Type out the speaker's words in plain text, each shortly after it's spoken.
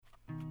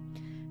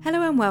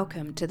Hello and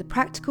welcome to the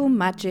Practical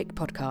Magic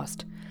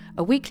Podcast,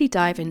 a weekly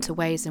dive into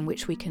ways in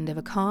which we can live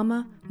a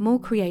calmer, more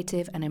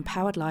creative and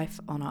empowered life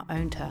on our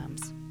own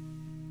terms.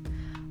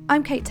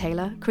 I'm Kate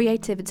Taylor,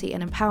 creativity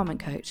and empowerment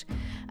coach,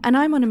 and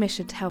I'm on a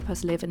mission to help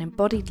us live an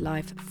embodied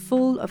life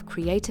full of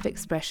creative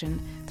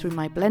expression through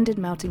my blended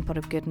melting pot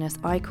of goodness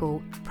I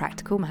call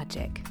Practical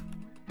Magic.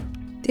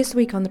 This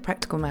week on the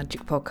Practical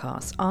Magic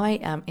podcast, I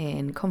am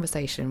in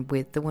conversation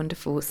with the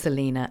wonderful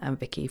Selena and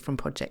Vicky from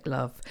Project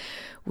Love.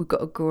 We've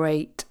got a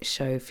great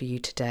show for you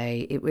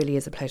today. It really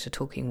is a pleasure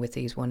talking with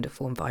these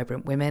wonderful and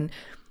vibrant women.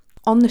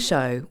 On the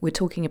show, we're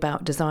talking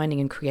about designing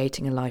and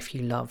creating a life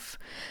you love.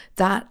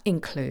 That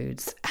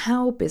includes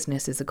how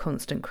business is a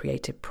constant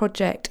creative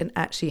project and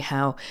actually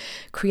how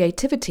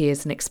creativity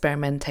is an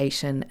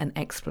experimentation and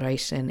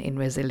exploration in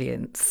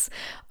resilience.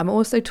 I'm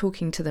also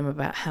talking to them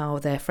about how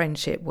their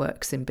friendship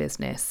works in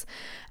business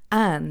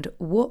and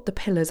what the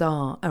pillars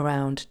are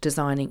around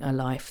designing a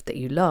life that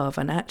you love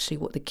and actually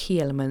what the key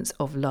elements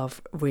of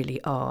love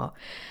really are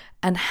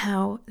and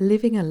how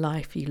living a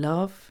life you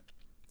love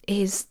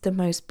is the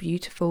most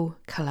beautiful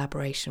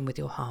collaboration with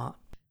your heart.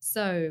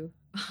 So,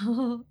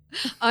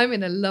 I'm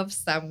in a love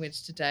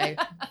sandwich today.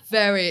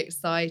 Very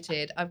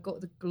excited. I've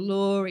got the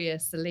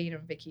glorious Selena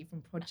and Vicky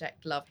from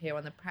Project Love here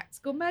on the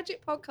Practical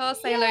Magic podcast.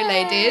 Say hello,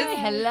 ladies.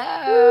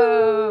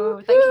 Hello.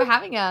 Thank you for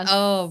having us.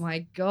 Oh my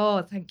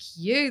God, thank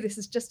you. This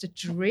is just a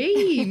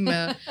dream.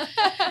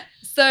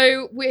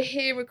 So we're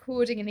here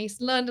recording in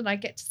East London. I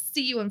get to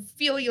see you and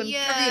feel you and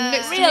carry you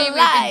next to me. Real We've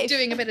life. been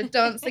doing a bit of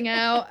dancing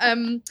out.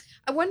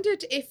 I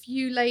wondered if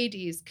you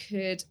ladies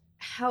could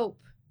help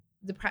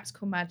the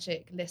Practical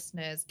Magic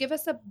listeners give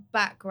us a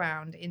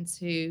background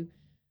into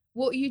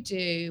what you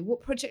do,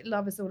 what Project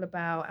Love is all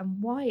about,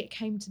 and why it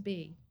came to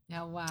be.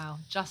 Oh, wow.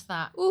 Just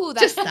that. Oh,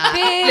 that's Just a that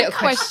big little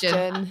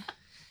question.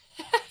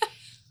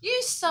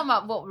 You sum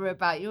up what we're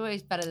about. You're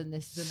always better than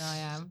this than I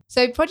am.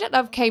 So Project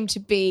Love came to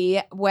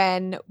be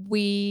when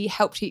we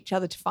helped each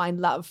other to find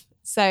love.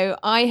 So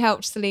I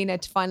helped Selena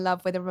to find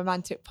love with a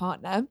romantic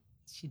partner.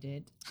 She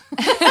did.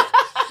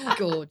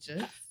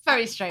 Gorgeous.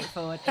 Very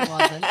straightforward. It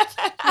wasn't.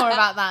 More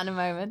about that in a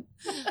moment.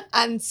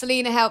 And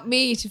Selena helped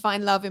me to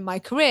find love in my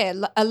career,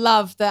 a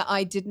love that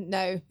I didn't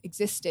know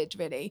existed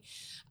really.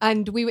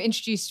 And we were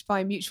introduced by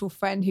a mutual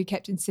friend who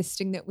kept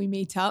insisting that we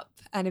meet up,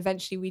 and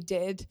eventually we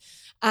did.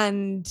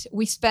 And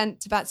we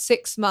spent about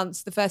 6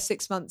 months, the first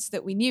 6 months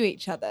that we knew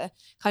each other,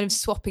 kind of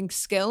swapping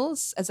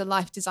skills as a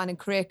life design and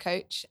career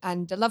coach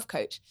and a love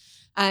coach,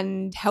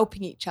 and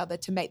helping each other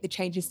to make the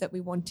changes that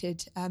we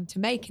wanted to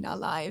make in our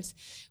lives.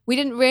 We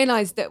didn't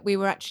realize that we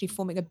were actually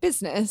forming a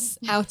business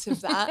out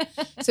of that.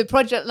 So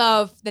Project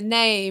Love, the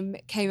name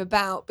came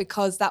about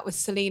because that was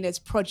Selena's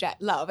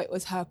Project Love. It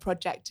was her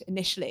project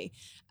initially.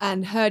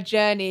 And her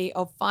journey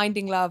of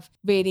finding love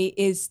really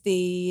is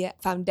the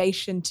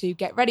foundation to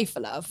Get Ready for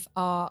Love,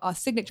 our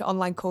signature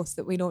online course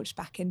that we launched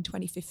back in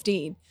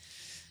 2015.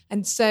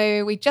 And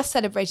so we just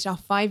celebrated our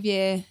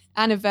 5-year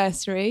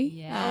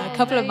anniversary a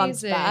couple of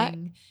months back,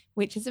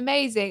 which is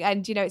amazing.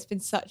 And, you know, it's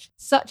been such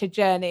a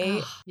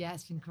journey. Oh, yeah,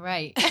 it's been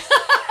great. It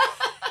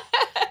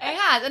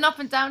has an up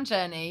and down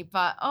journey,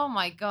 but oh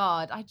my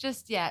God,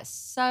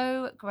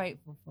 so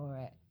grateful for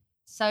it.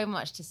 So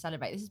much to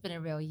celebrate. This has been a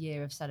real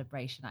year of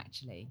celebration,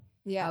 actually.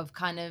 Yeah. Of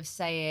kind of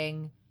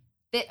saying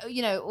that,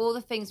 you know, all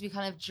the things we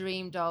kind of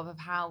dreamed of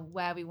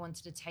where we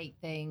wanted to take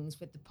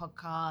things with the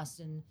podcast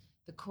and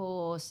the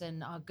course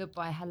and our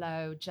goodbye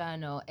hello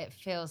journal. It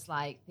feels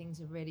like things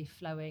are really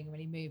flowing,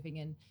 really moving.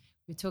 And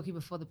we were talking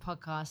before the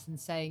podcast and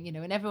saying, you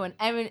know, when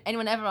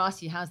anyone ever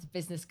asks you how's the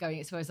business going,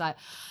 it's always like,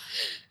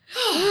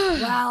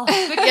 well,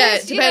 Yeah,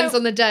 it depends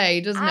on the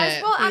day, doesn't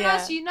it? Well, and Yeah.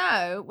 as you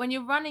know, when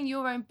you're running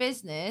your own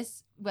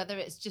business, whether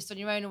it's just on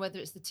your own or whether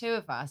it's the two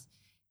of us,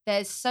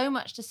 there's so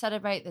much to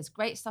celebrate. There's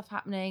great stuff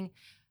happening,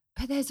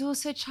 but there's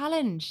also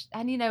challenge.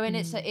 And, you know, and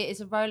it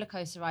is a roller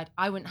coaster ride.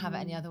 I wouldn't have it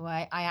any other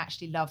way. I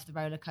actually love the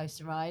roller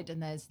coaster ride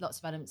and there's lots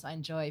of elements I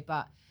enjoy,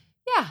 but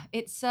yeah,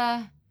 it's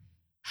a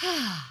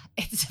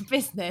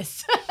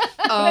business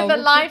with a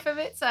life of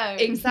its own.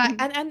 Exactly.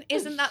 And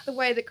isn't that the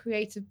way that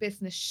creative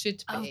business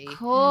should be? Of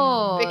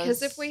course.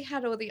 Because if we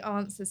had all the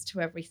answers to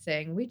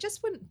everything, we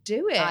just wouldn't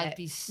do it. I'd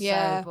be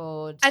so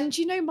bored. And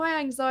you know, my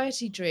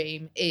anxiety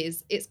dream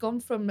is it's gone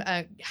from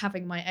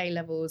having my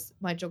A-levels,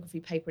 my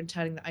geography paper and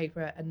turning that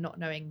over and not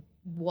knowing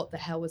what the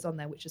hell was on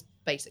there, which is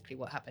basically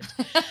what happened.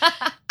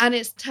 And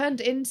it's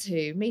turned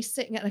into me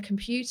sitting at a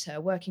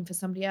computer working for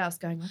somebody else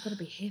going, I've got to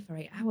be here for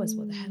 8 hours.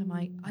 What the hell am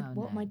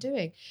am I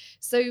doing?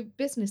 So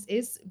business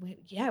is,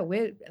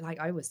 we're like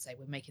I always say,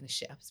 we're making the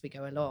shit up as we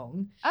go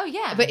along. Oh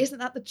yeah. But isn't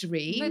that the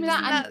dream? But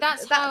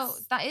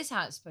that is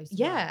how it's supposed to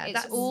be. Yeah.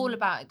 It's all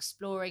about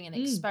exploring and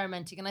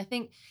experimenting. And I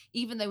think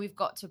even though we've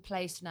got to a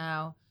place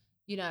now,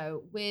 you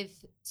know,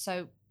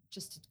 so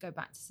just to go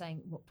back to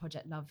saying what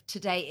Project Love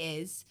today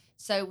is.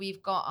 So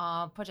we've got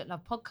our Project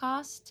Love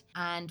podcast,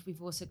 and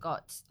we've also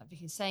got, like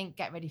Vicky was saying,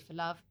 Get Ready for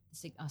Love,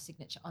 our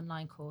signature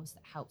online course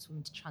that helps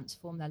women to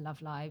transform their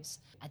love lives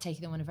and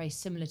taking them on a very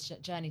similar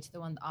journey to the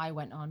one that I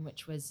went on,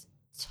 which was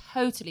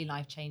totally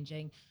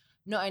life-changing.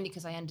 not only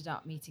because I ended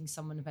up meeting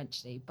someone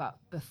eventually, but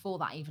before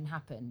that even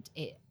happened,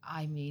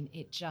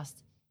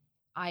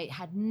 I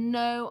had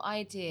no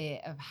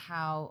idea of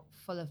how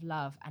full of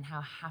love and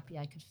how happy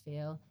I could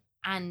feel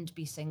and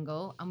be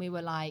single. And we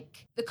were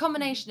like, the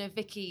combination of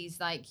Vicky's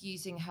like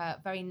using her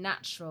very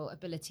natural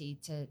ability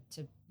to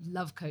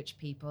love coach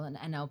people and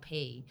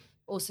NLP.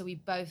 Also, we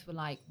both were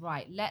like,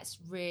 right, let's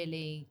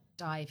really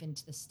dive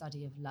into the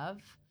study of love.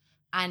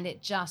 And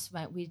it just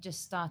went, we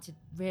just started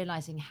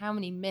realizing how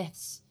many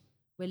myths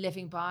we're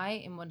living by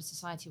in modern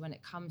society when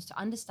it comes to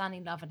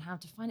understanding love and how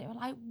to find it. We're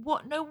like,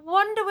 what? No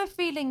wonder we're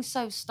feeling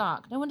so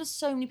stuck. No wonder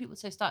so many people are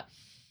so stuck.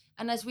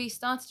 And as we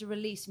started to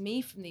release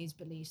me from these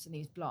beliefs and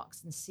these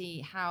blocks and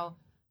see how,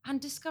 and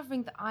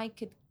discovering that I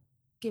could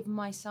give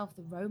myself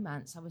the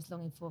romance I was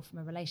longing for from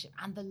a relationship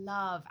and the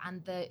love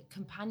and the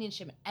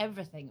companionship and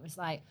everything, it was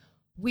like,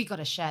 we got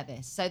to share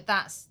this. So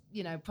that's,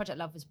 Project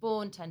Love was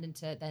born, turned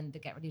into then the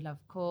Get Ready Love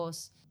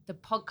course. The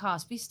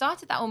podcast, we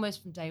started that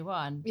almost from day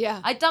one.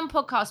 Yeah. I'd done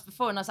podcasts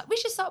before and I was like, we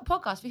should start a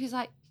podcast. Because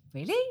like,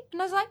 really? And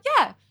I was like,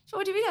 yeah. So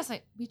what do we do? I was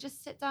like, we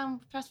just sit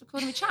down, press record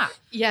and we chat.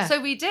 Yeah. So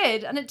we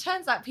did. And it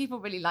turns out people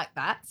really like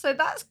that. So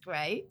that's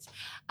great.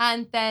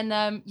 And then,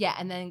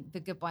 and then the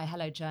Goodbye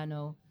Hello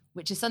Journal,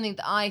 which is something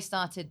that I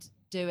started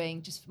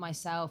doing just for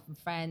myself and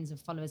friends and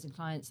followers and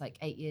clients like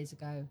 8 years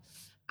ago.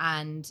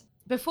 And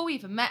before we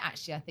even met,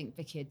 actually, I think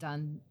Vicky had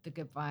done the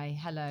Goodbye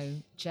Hello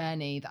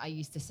journey that I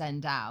used to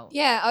send out.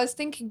 Yeah, I was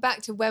thinking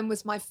back to when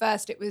was my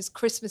first. It was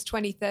Christmas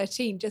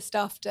 2013, just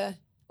after,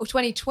 or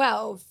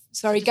 2012.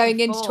 Sorry, Just going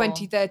before. into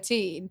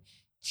 2013,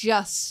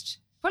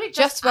 Probably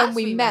just when as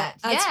we met.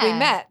 As we Yeah.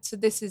 met. So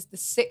this is the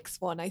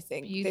 6th one, I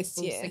think,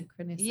 Beautiful this year.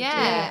 synchronicity.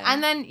 Yeah.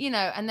 And then,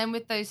 and then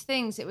with those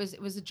things, it was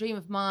a dream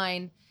of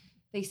mine.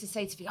 They used to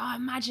say to me, oh,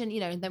 imagine,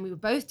 and then we were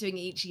both doing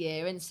it each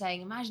year and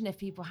saying, imagine if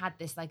people had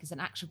this like as an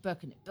actual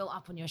book and it built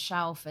up on your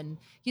shelf and,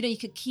 you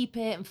could keep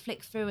it and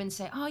flick through and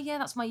say, oh yeah,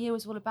 that's my year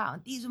was all about.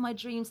 And these were my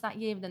dreams that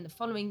year. And then the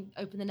following,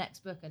 open the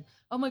next book and,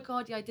 oh my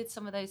God, yeah, I did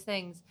some of those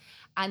things.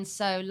 And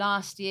so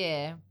last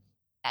year,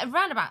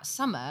 around about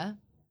summer,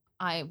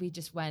 we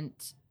just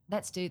went,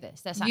 let's do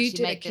this. Let's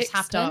actually make this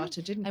happen.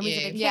 Didn't And you? we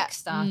did a Yeah.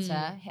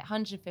 Kickstarter, hit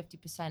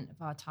 150%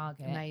 of our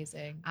target.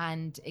 Amazing.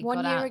 And it 1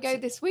 got year out ago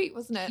to- this week,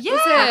 wasn't it? Yeah,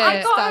 Was it?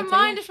 I got a Kickstarter.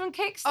 reminder from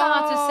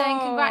Kickstarter saying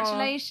Oh,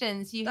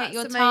 congratulations, you hit That's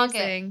your target.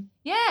 amazing.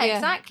 Yeah, Yeah.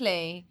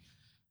 exactly.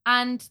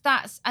 And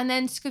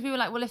then because we were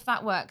like, well, if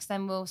that works,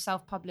 then we'll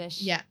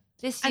self-publish. Yeah.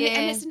 This And, year.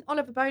 and it's an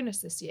Oliver bonus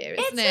this year,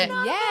 isn't It's it?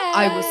 an Yeah.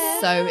 I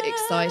was so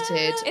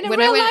excited. In a When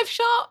real I went- life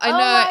shop. I Oh know,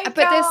 my but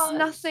God. there's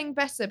nothing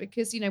better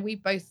because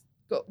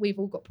we've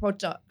all got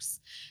products.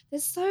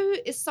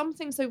 It's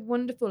something so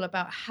wonderful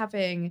about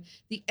having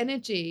the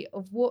energy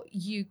of what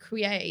you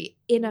create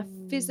in a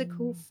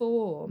physical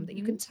form that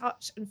you can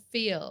touch and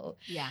feel.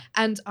 Yeah.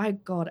 And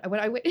when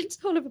I went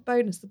into Oliver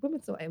Bonus, the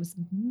woman thought I was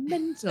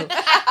mental.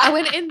 I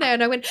went in there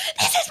and I went,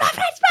 "This is my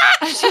friend's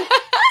back." And she went,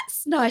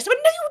 "That's nice." I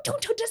went, "No, you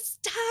don't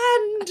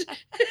understand."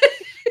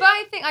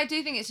 But I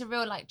do think it's a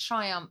real like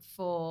triumph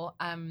for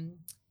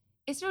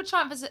it's a real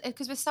triumph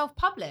because we're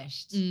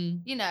self-published,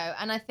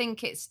 and I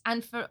think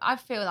I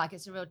feel like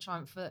it's a real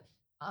triumph for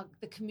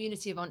the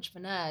community of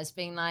entrepreneurs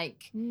being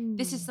like,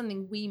 this is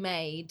something we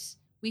made,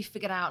 we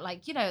figured out,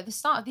 like, at the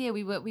start of the year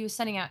we were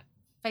sending out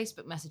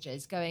Facebook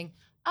messages going,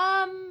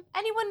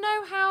 anyone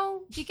know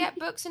how you get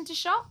books into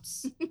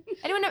shops?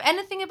 Anyone know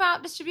anything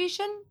about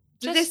distribution?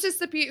 This is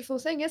the beautiful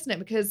thing, isn't it?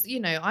 Because,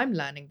 I'm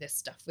learning this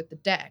stuff with the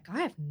deck. I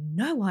have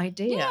no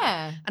idea.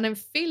 Yeah. And I'm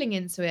feeling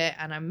into it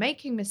and I'm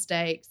making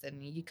mistakes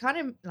and you kind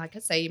of, like I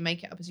say, you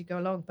make it up as you go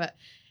along. But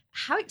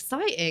how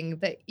exciting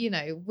that,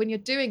 when you're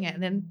doing it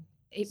and then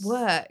it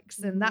works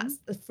and that's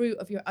the fruit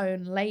of your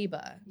own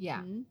labor.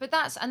 Yeah. But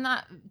that's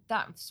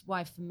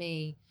why for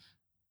me,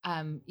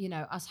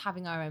 us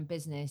having our own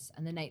business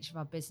and the nature of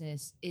our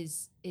business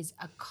is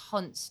a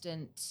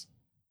constant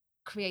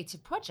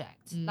creative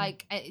project.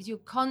 Like you're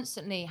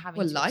constantly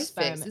having to life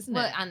experiment. is, isn't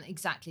it? And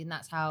exactly, and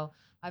that's how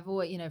I've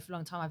always, for a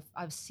long time,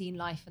 I've seen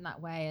life in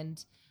that way,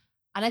 and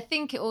I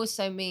think it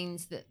also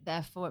means that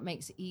therefore it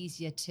makes it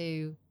easier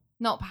to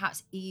not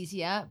perhaps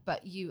easier,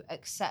 but you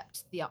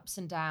accept the ups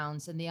and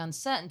downs and the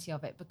uncertainty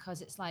of it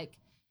because it's like,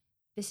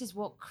 this is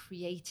what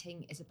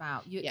creating is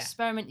about. You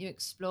experiment, you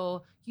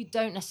explore, you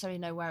don't necessarily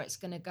know where it's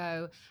going to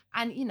go.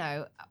 And,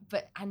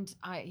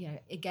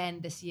 again,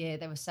 this year,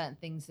 there were certain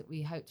things that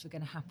we hoped were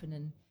going to happen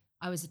and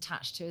I was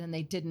attached to and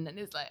they didn't. And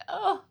it's like,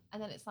 oh,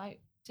 and then it's like,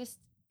 just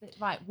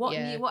right. What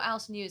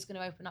else new is going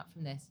to open up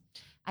from this?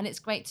 And it's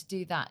great to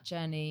do that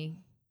journey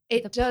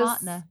with a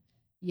partner.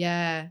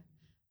 Yeah.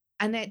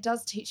 And it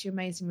does teach you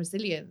amazing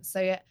resilience.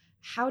 So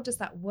how does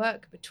that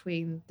work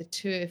between the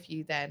two of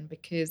you then?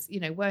 Because,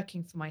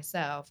 working for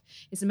myself,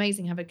 it's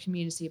amazing having a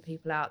community of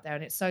people out there.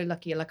 And it's so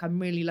lucky. Like, I'm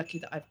really lucky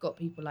that I've got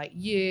people like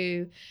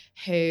you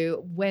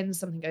who, when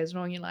something goes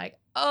wrong, you're like,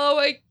 oh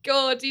my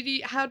God,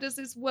 how does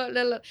this work?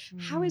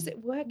 How is it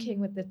working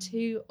with the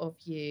two of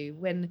you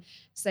when,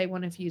 say,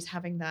 one of you is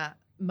having that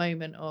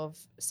moment of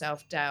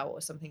self-doubt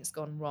or something's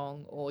gone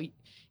wrong, or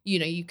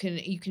you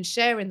can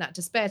share in that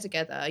despair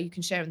together, you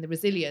can share in the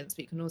resilience,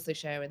 but you can also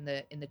share in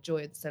the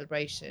joy of the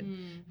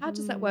celebration. How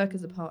does that work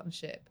as a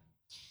partnership?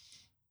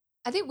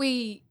 I think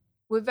we're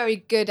very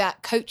good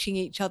at coaching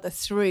each other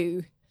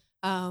through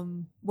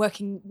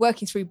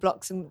working through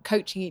blocks and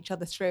coaching each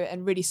other through it,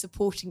 and really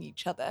supporting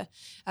each other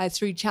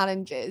through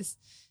challenges.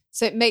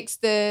 So it makes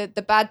the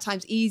bad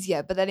times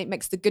easier, but then it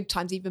makes the good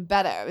times even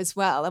better as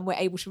well. And we're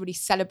able to really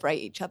celebrate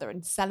each other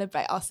and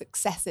celebrate our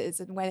successes.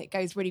 And when it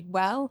goes really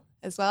well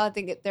as well, I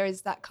think that there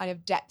is that kind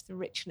of depth and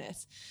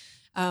richness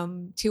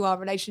to our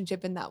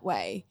relationship in that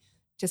way.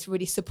 Just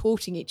really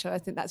supporting each other. I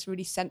think that's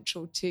really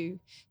central to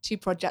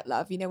Project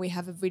Love. You know, we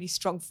have a really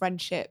strong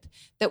friendship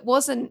that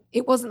wasn't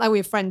like we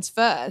were friends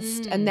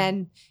first and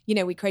then, you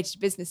know, we created a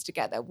business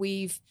together.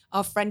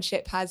 Our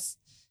friendship has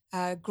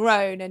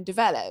grown and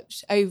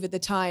developed over the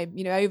time,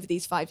 you know, over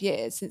these 5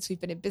 years since we've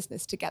been in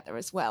business together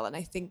as well. And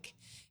I think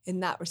in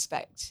that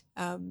respect,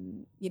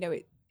 you know,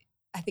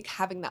 I think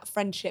having that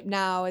friendship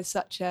now as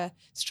such a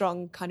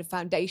strong kind of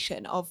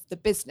foundation of the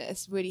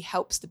business really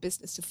helps the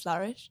business to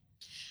flourish.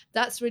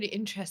 That's really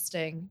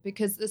interesting,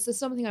 because this is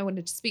something I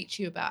wanted to speak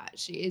to you about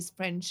actually, is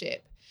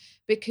friendship.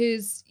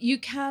 Because you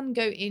can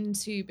go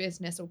into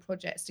business or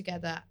projects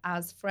together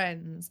as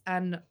friends,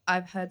 and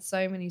I've heard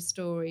so many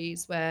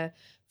stories where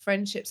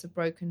friendships have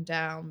broken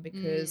down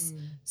because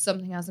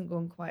something hasn't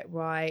gone quite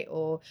right.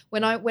 Or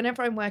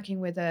whenever I'm working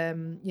with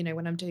you know,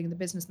 when I'm doing the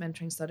business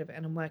mentoring side of it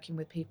and I'm working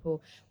with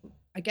people,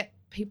 I get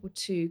people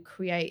to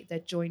create their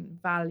joint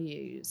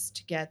values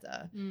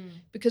together,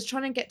 because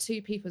trying to get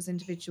two people as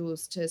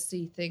individuals to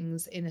see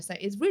things in a sense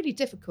is really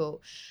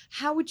difficult.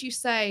 How would you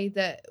say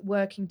that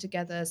working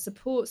together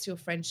supports your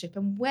friendship,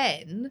 and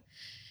when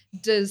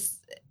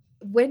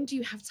do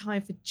you have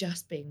time for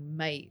just being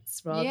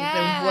mates rather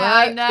than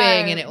work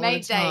being in it all the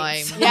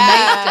time?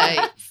 Yeah.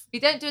 Mate dates. We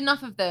don't do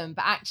enough of them,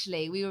 but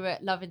actually we were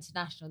at Love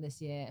International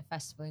this year, a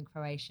festival in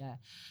Croatia,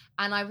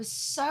 and I was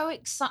so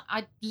excited.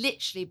 I'd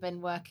literally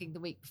been working the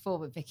week before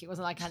with Vicky. It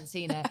wasn't like I hadn't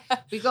seen her.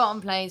 We got on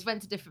planes,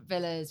 went to different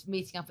villas,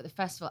 meeting up at the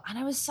festival, and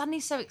I was suddenly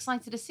so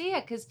excited to see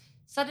her, because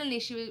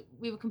suddenly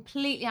we were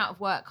completely out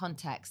of work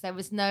context. There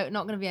was not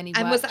going to be any work.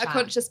 And was that chat. a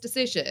conscious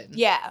decision?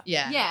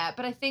 Yeah,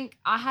 but I think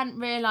I hadn't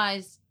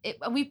realised it,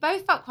 and we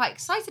both felt quite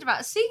excited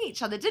about seeing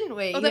each other, didn't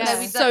we? Oh, that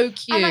was so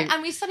cute.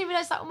 And we suddenly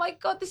realised, like, oh my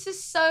God, this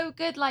is so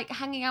good, like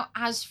hanging out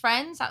as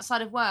friends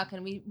outside of work.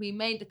 And we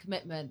made the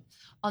commitment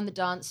on the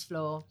dance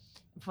floor,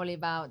 probably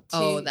about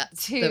two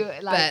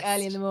like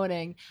early in the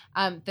morning,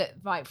 that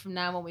right from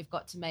now on we've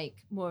got to make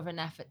more of an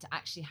effort to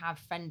actually have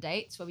friend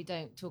dates where we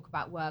don't talk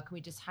about work and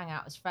we just hang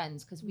out as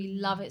friends, because we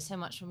love it so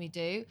much when we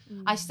do.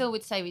 I still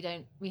would say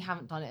we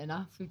haven't done it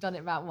enough. We've done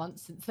it about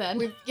once since then.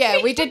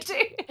 We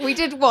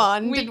did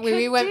one, didn't we?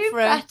 We went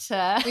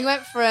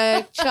for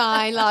a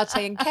chai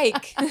latte and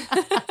cake.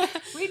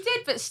 We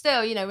did, but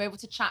still, you know, we're able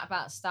to chat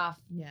about stuff.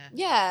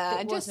 Yeah,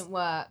 it wasn't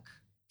work.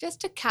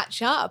 Just to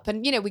catch up.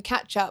 And, you know,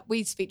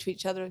 we speak to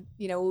each other,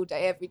 you know, all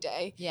day, every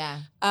day. Yeah.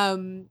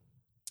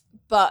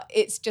 But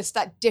it's just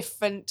that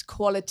different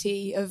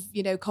quality of,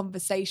 you know,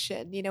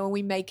 conversation, you know, when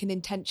we make an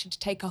intention to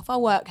take off our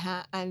work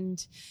hat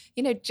and,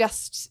 you know,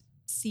 just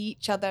see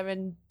each other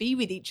and be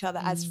with each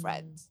other as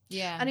friends.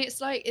 Yeah. And it's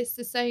like, it's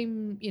the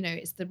same, you know,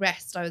 it's the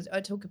rest.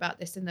 I talk about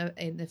this in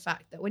the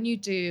fact that when you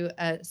do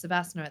a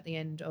savasana at the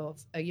end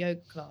of a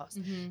yoga class,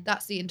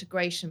 that's the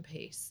integration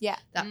piece. Yeah.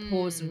 That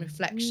pause and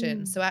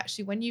reflection. So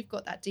actually when you've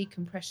got that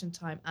decompression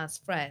time as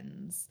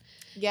friends,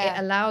 it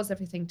allows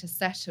everything to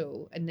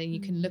settle, and then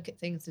you can look at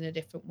things in a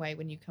different way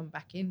when you come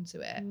back into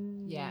it.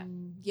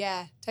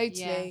 Yeah, totally.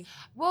 Yeah.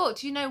 Well,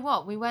 do you know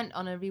what? We went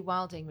on a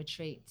rewilding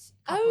retreat,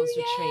 couples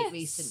retreat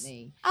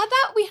recently.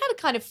 We had a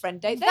kind of friend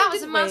date. That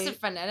was a massive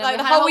friend date. Like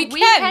the whole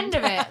weekend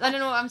of it. I don't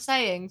know what I'm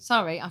saying.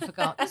 Sorry, I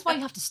forgot. That's why you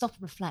have to stop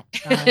and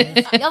reflect,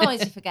 guys.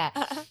 Otherwise you forget.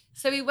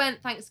 So we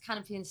went, thanks to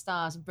Canopy and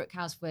Stars and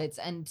Brookhouse Woods,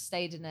 and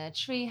stayed in a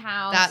tree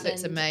house. That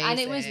looks amazing. And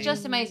it was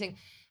just amazing.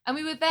 And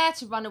we were there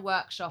to run a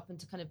workshop and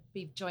to kind of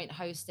be joint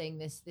hosting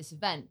this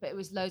event, but it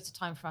was loads of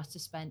time for us to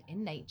spend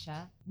in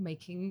nature,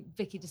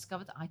 Vicky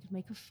discovered that I could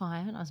make a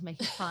fire, and I was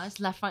making fires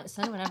left, right and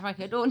centre whenever I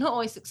could. Oh, not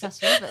always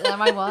successful, but there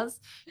I was,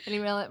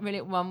 feeling really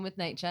at one with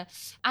nature.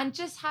 And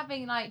just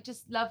having like,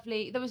 just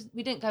lovely,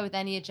 we didn't go with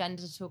any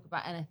agenda to talk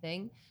about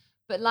anything,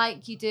 but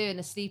like you do in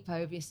a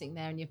sleepover, you're sitting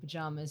there in your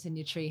pajamas in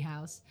your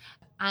treehouse,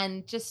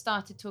 and just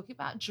started talking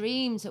about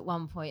dreams at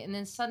one point. And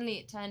then suddenly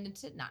it turned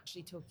into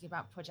naturally talking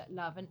about Project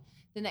Love. And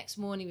the next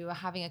morning we were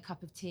having a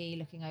cup of tea,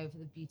 looking over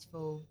the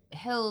beautiful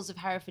hills of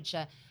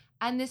Herefordshire.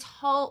 And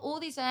all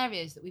these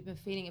areas that we've been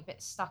feeling a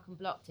bit stuck and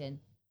blocked in,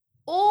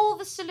 all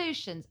the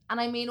solutions,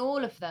 and I mean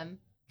all of them,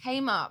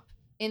 came up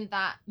in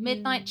that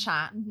midnight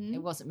chat.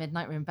 It wasn't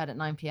midnight, we were in bed at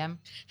 9 p.m.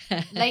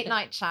 Late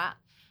night chat.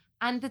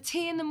 And the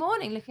tea in the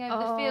morning, looking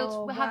over the fields,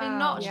 we're having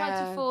not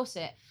tried to force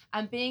it,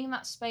 and being in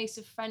that space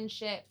of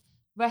friendship,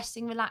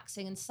 resting,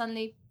 relaxing, and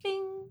suddenly,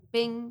 bing,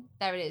 bing,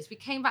 there it is. We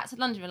came back to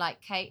London. We're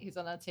like, Kate, who's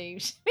on our team,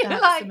 we were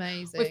That's like,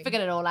 amazing. we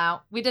figured it all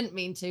out. We didn't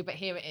mean to, but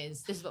here it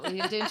is. This is what we're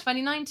going to do in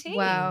 2019.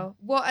 Wow,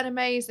 what an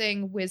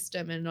amazing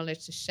wisdom and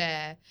knowledge to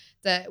share,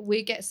 that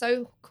we get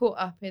so caught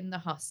up in the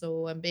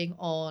hustle and being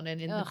on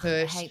and in the I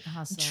push, hate the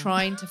hustle. and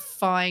trying to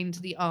find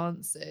the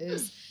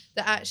answers,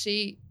 that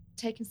actually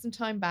taking some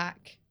time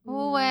back.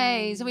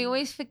 Always. And we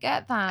always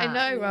forget that. I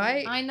know,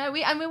 right? I know.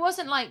 It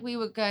wasn't like we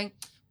were going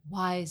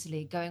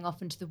wisely, going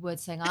off into the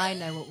woods saying, I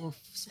know what we'll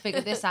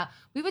figure this out.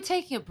 We were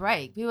taking a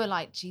break. We were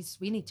like, geez,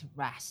 we need to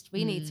rest.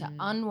 We need to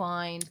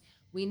unwind.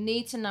 We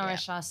need to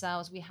nourish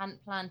ourselves. We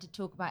hadn't planned to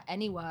talk about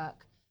any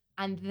work.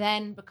 And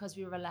then because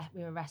we were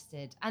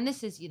rested. And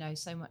this is,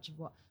 so much of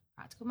what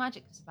Practical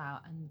Magic is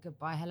about, and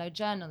Goodbye Hello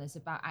Journal is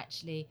about,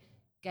 actually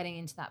getting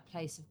into that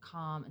place of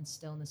calm and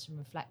stillness and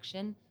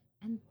reflection.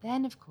 And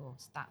then, of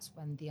course, that's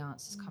when the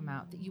answers come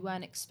out that you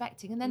weren't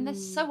expecting. And then they're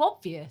so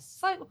obvious.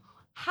 So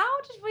how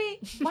has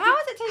it taken How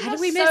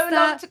us did we so miss long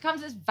that? to come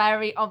to this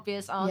very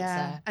obvious answer?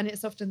 Yeah, and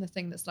it's often the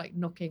thing that's like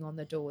knocking on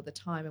the door all the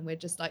time, and we're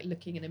just like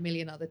looking in a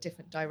million other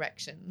different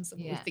directions of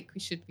what we think we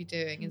should be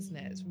doing, isn't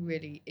it? It's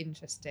really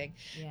interesting.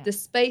 Yeah. The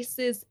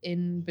spaces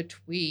in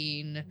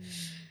between.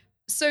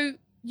 So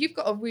you've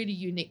got a really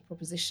unique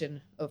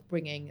proposition of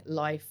bringing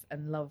life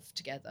and love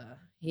together,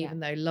 even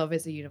though love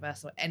is a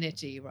universal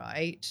energy,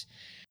 right?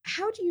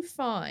 How do you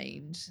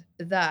find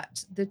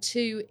that the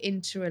two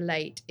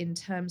interrelate in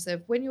terms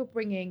of when you're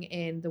bringing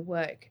in the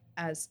work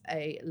as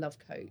a love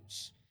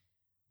coach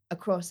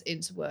across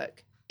into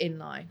work in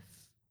life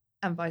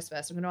and vice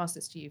versa? I'm going to ask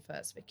this to you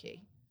first,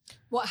 Vicky.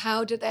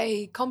 How do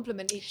they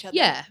complement each other?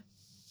 Yeah.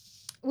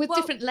 With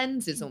different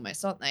lenses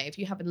almost, aren't they? If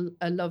you have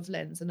a love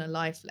lens and a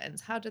life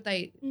lens, how do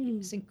they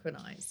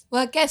synchronize?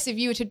 Well, I guess if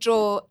you were to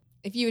draw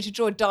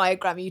a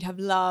diagram, you'd have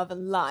love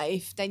and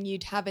life, then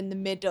you'd have in the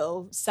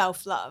middle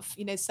self-love.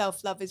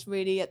 Self-love is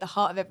really at the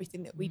heart of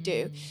everything that we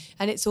do.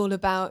 And it's all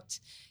about,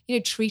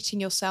 treating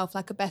yourself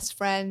like a best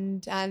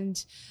friend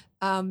and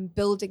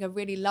building a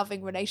really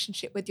loving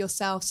relationship with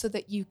yourself so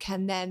that you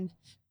can then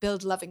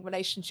build loving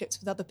relationships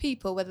with other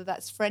people, whether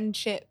that's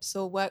friendships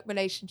or work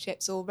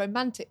relationships or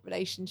romantic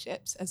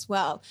relationships as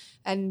well.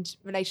 And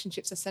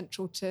relationships are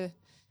central to,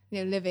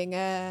 living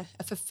a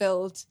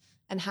fulfilled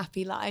and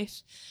happy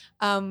life.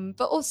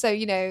 But also,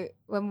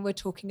 when we're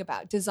talking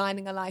about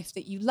designing a life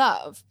that you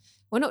love,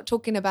 we're not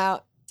talking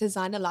about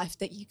design a life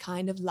that you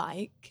kind of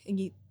like and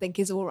you think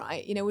is all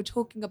right. We're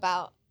talking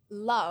about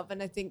love.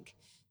 And I think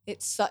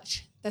there's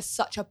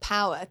such a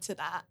power to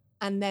that.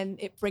 And then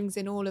it brings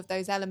in all of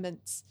those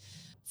elements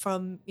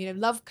from,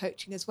 love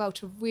coaching as well,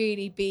 to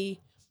really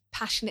be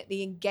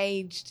passionately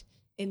engaged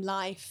in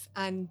life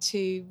and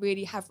to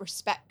really have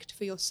respect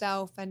for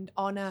yourself and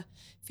honor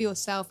for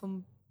yourself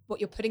and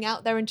what you're putting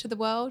out there into the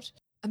world,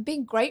 and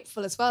being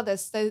grateful as well.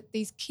 There's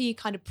these key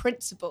kind of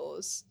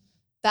principles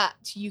that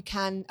you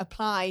can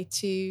apply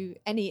to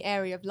any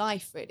area of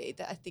life, really,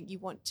 that I think you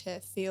want to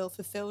feel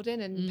fulfilled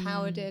in and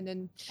empowered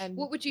in. And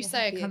what would you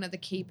say are kind of the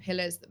key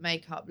pillars that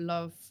make up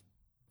love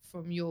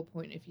from your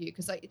point of view?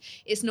 Because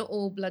it's not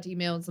all bloody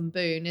Mills and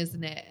Boon,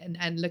 isn't it?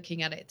 And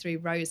looking at it through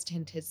rose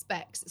tinted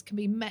specs, it can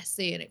be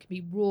messy and it can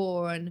be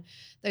raw, and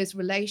those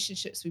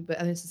relationships and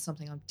this is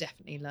something I'm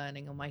definitely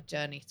learning on my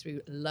journey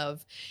through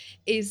love,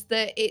 is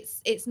that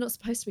it's not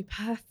supposed to be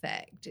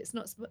perfect.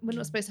 We're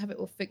not supposed to have it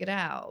all figured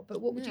out. But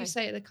what would you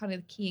say are the kind of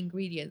the key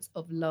ingredients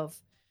of love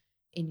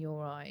in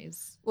your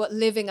eyes?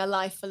 Living a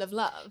life full of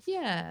love?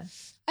 Yeah,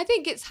 I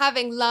think it's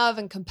having love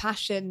and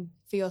compassion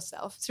for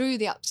yourself through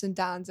the ups and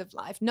downs of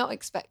life, not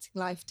expecting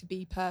life to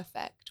be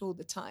perfect all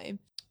the time,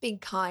 being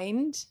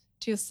kind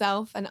to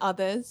yourself and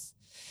others,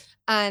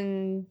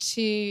 and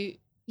to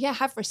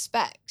have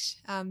respect.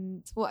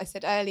 To what I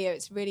said earlier,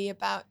 it's really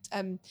about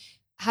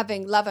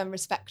having love and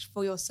respect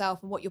for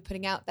yourself and what you're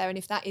putting out there. And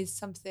if that is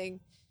something,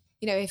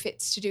 if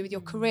it's to do with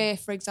your career,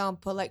 for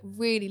example, like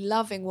really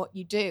loving what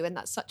you do, and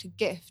that's such a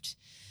gift,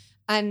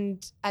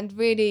 and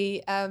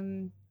really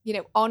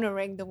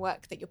honoring the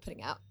work that you're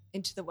putting out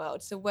into the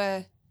world. So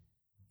we're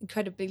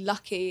incredibly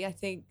lucky, I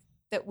think,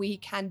 that we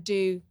can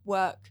do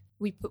work.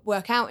 We put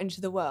work out into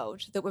the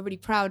world that we're really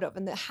proud of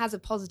and that has a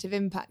positive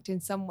impact in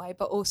some way,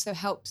 but also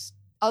helps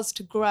us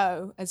to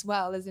grow as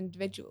well as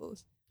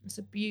individuals. It's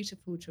a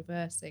beautiful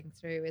traversing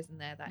through, isn't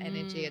there? That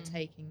energy of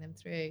taking them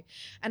through.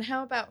 And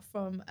how about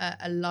from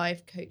a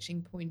life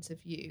coaching point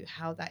of view,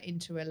 how that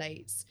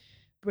interrelates,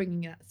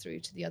 bringing that through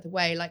to the other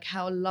way, like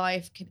how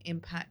life can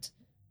impact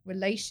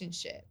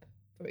relationship,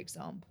 for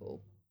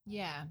example?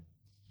 Yeah.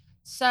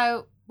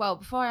 So, well,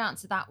 before I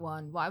answer that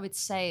one, what I would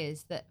say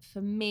is that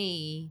for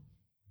me,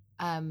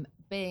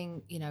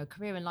 being, a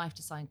career and life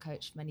design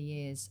coach for many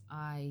years,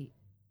 I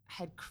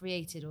had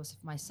created also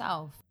for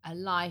myself a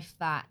life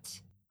that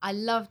I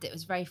loved. It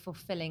was very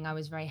fulfilling. I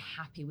was very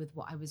happy with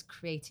what I was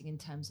creating in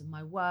terms of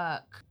my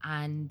work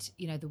and,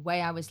 the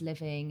way I was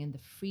living and the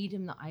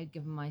freedom that I had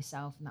given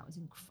myself. And that was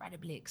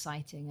incredibly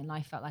exciting. And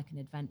life felt like an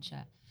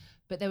adventure.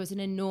 But there was an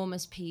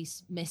enormous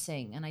piece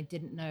missing and I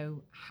didn't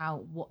know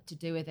what to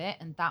do with it.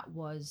 And that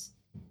was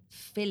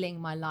filling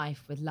my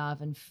life with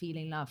love and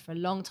feeling love. For a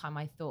long time,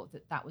 I thought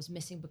that was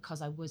missing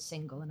because I was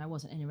single and I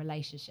wasn't in a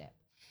relationship.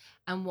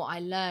 And what I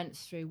learned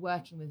through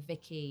working with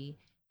Vicky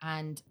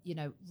and,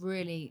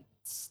 really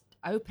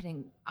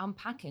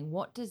unpacking,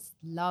 what do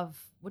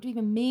we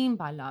even mean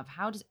by love?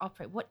 How does it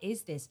operate? What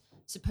is this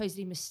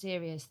supposedly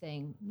mysterious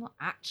thing? Not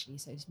actually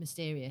so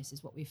mysterious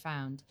is what we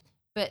found.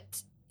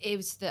 But it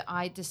was that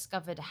I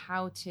discovered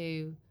how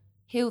to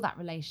heal that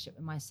relationship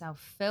with myself,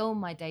 fill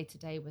my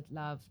day-to-day with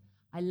love.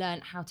 I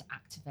learned how to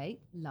activate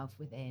love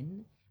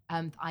within.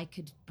 I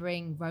could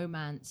bring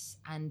romance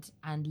and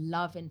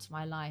love into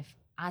my life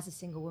as a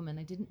single woman.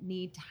 I didn't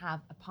need to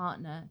have a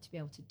partner to be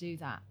able to do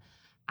that.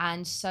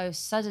 And so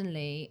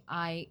suddenly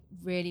I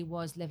really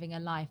was living a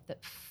life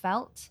that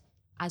felt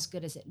as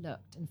good as it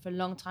looked. And for a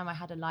long time, I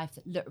had a life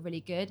that looked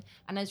really good.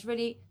 And it's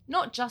really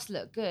not just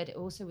looked good, it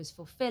also was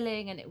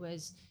fulfilling, and it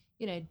was,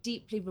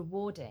 deeply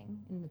rewarding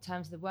in the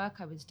terms of the work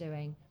I was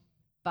doing.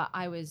 But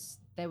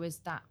there was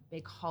that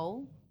big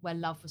hole where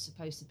love was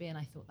supposed to be. And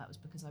I thought that was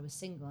because I was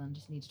single and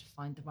just needed to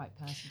find the right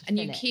person to and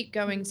fill you it. keep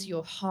going to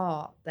your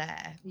heart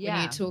there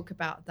when you talk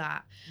about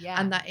that. Yeah.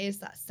 And that is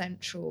that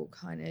central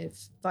kind of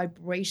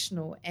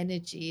vibrational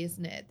energy,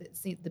 isn't it?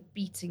 That's the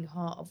beating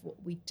heart of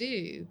what we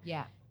do.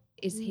 Yeah.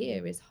 Is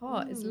here, is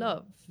heart, is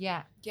love.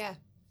 Yeah. Yeah.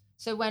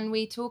 So when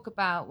we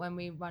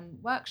run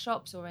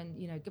workshops or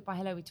in, Goodbye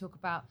Hello, we talk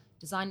about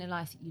designing a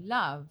life that you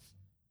love.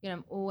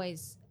 I'm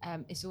always,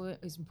 it's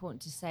always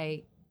important to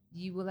say,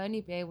 you will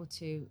only be able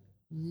to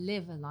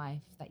live a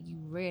life that you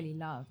really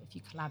love if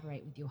you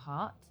collaborate with your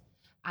heart.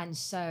 And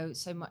so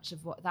much of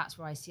that's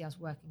where I see us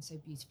working so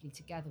beautifully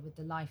together with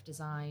the life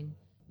design,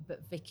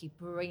 but Vicky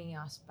bringing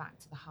us back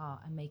to the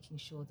heart and making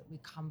sure that we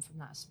come from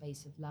that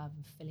space of love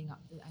and filling up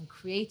and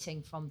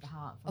creating from the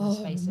heart, from the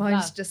space of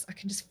love. I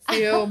can just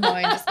feel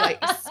mine just like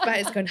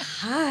it's going,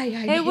 hi,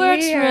 it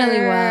works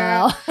really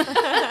well.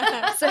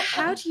 So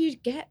how do you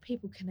get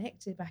people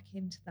connected back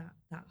into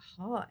that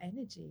heart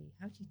energy?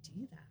 How do you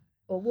do that?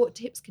 Or what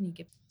tips can you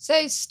give?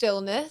 So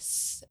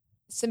stillness,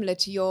 similar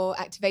to your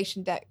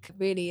activation deck,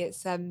 really,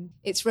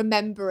 it's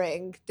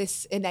remembering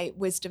this innate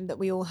wisdom that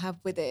we all have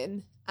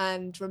within,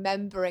 and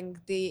remembering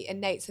the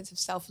innate sense of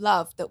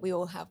self-love that we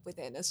all have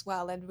within as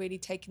well, and really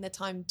taking the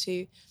time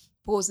to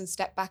pause and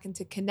step back and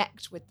to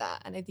connect with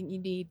that. And I think you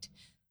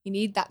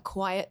need that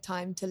quiet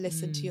time to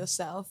listen to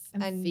yourself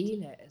and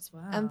feel it as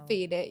well. And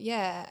feel it,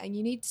 yeah. And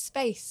you need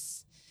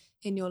space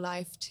in your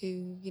life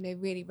to,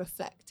 really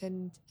reflect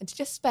and to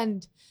just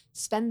spend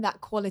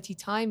that quality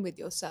time with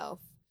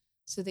yourself,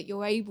 so that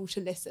you're able to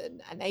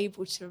listen and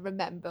able to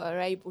remember, or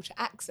able to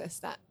access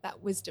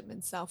that wisdom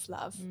and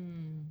self-love.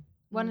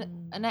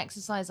 An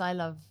exercise I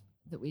love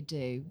that we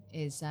do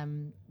is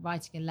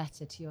writing a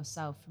letter to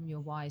yourself from your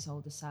wise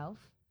older self.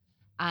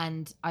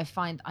 And I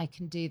find I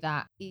can do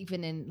that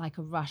even in like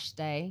a rush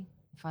day.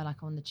 If I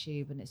on the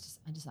tube and I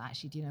just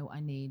actually, do you know what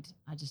I need?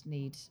 I just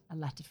need a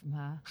letter from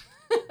her.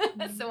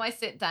 So I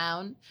sit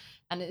down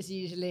and it's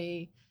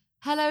usually,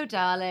 hello,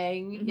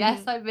 darling.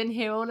 Yes, I've been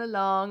here all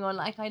along. Or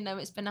I know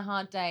it's been a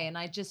hard day. And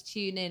I just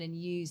tune in and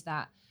use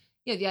that.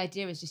 The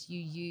idea is just you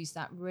use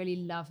that really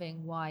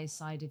loving, wise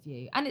side of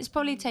you. And it's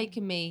probably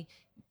taken me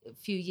a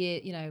few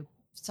years,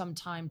 some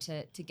time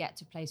to get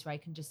to a place where I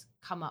can just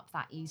come up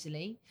that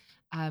easily.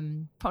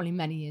 Probably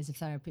many years of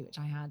therapy, which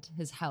I had,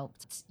 has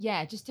helped.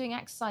 Yeah, just doing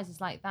exercises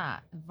like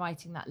that, of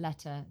writing that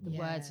letter, the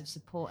words of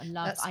support and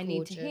love That's I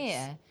gorgeous. need to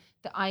hear,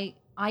 that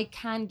I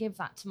can give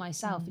that to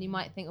myself. And you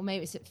might think, well,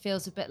 maybe it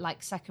feels a bit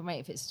like second rate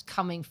if it's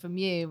coming from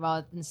you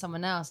rather than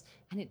someone else.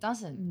 And it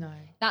doesn't. No.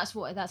 That's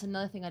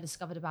another thing I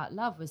discovered about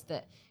love, was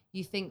that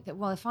you think that,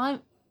 well,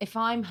 if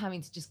I'm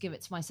having to just give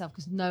it to myself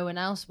because no one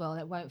else will,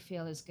 it won't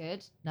feel as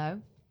good. No.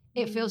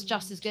 It feels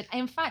just as good.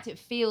 In fact, it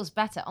feels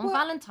better. On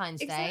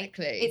Valentine's Day,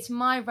 it's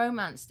my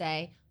romance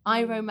day.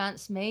 I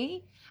romance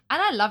me.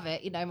 And I love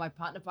it. My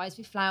partner buys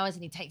me flowers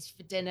and he takes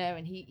me for dinner,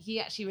 and he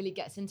actually really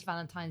gets into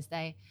Valentine's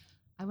Day.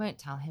 I won't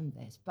tell him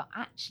this, but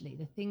actually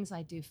the things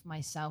I do for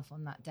myself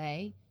on that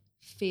day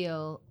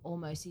feel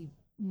almost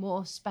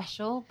more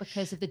special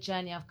because of the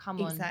journey I've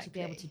come on to be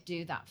able to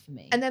do that for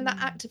me. And then that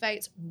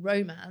activates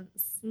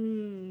romance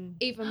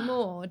even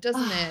more,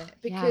 doesn't it?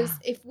 Because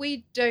if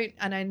we don't,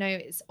 and I know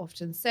it's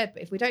often said,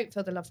 but if we don't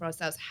feel the love for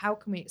ourselves, how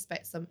can we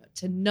expect someone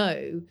to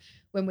know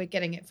when we're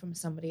getting it from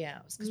somebody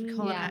else? Because we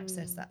can't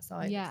access that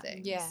side of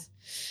things. Yeah.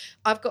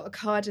 I've got a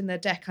card in the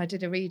deck. I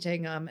did a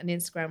reading, an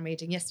Instagram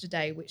reading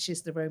yesterday, which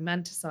is the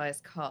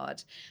romanticized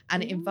card.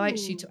 And it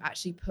invites you to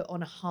actually put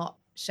on a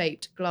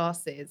heart-shaped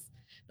glasses.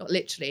 Not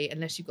literally,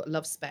 unless you've got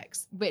love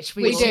specs, which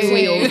we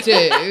all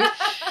do.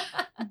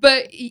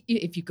 But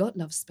if you've got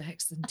love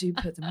specs, then do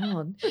put them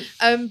on.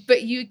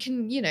 But you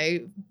can,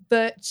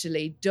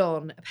 virtually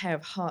don a pair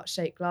of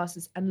heart-shaped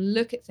glasses and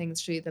look at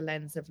things through the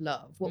lens of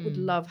love. What would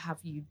love have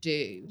you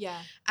do? Yeah.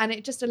 And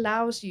it just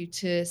allows you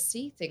to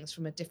see things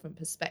from a different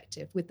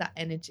perspective with that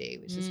energy,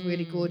 which is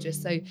really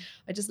gorgeous. So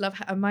I just love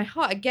how, and my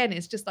heart again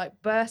is just like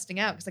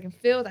bursting out because I can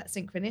feel that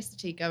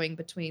synchronicity going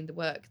between the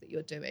work that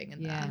you're doing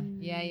and that.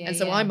 And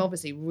so I'm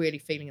obviously really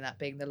feeling that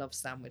being the love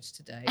sandwich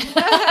today.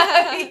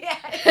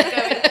 It's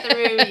going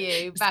through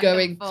you. It's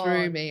going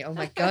through me. Oh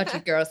my God,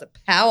 you girls are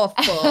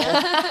powerful.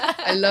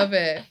 I love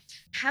it.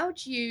 How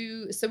do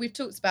you, so we've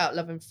talked about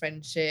love and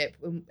friendship,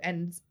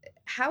 and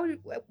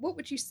what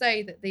would you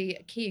say that the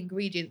key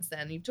ingredients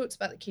then, you've talked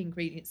about the key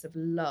ingredients of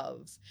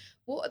love.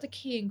 What are the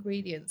key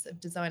ingredients of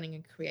designing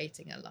and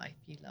creating a life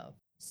you love?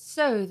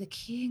 So the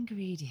key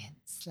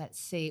ingredients, let's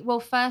see. Well,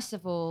 first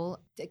of all,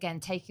 again,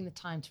 taking the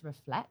time to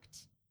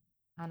reflect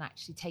and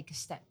actually take a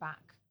step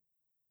back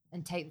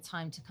and take the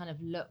time to kind of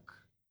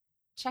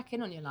check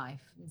in on your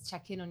life and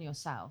check in on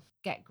yourself,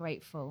 get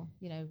grateful,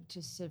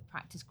 just to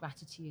practice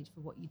gratitude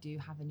for what you do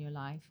have in your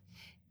life.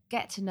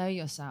 Get to know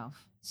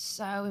yourself.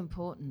 So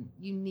important.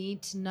 You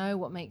need to know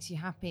what makes you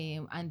happy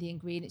and the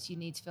ingredients you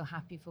need to feel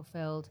happy,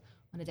 fulfilled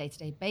on a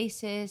day-to-day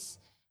basis,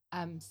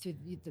 through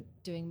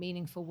doing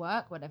meaningful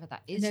work, whatever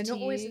that is. And they're to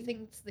not always you. the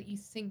things that you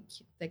think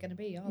they're going to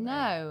be, are they?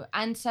 No,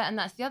 and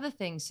that's the other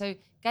thing. So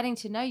getting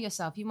to know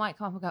yourself, you might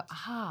come up and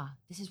go,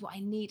 this is what I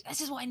need.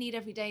 This is what I need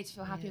every day to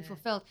feel happy and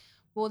fulfilled.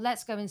 Well,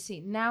 let's go and see.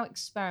 Now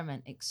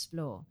experiment,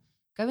 explore.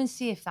 Go and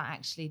see if that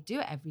actually do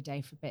it every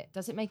day for a bit.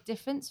 Does it make a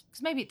difference?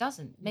 Because maybe it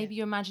doesn't. Maybe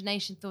your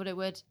imagination thought it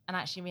would, and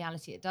actually in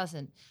reality it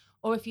doesn't.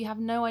 Or if you have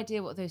no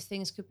idea what those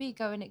things could be,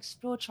 go and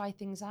explore, try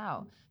things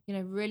out.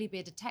 Really be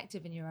a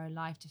detective in your own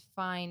life to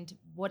find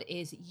what it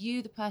is that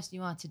you, the person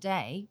you are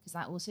today, because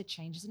that also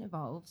changes and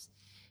evolves,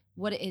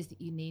 what it is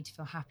that you need to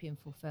feel happy and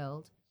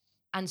fulfilled.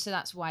 And so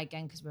that's why,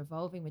 again, because we're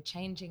evolving, we're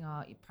changing,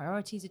 our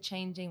priorities are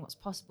changing, what's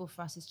possible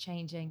for us is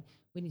changing.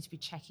 We need to be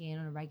checking in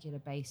on a regular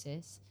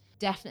basis.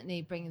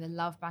 Definitely bringing the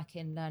love back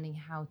in, learning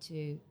how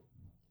to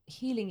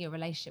healing your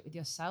relationship with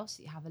yourself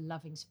so you have a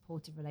loving,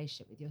 supportive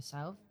relationship with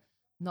yourself.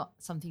 Not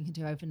something you can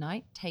do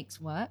overnight. It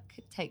takes work,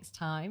 it takes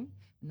time,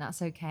 and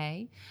that's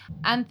okay.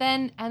 And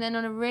then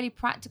on a really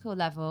practical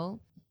level,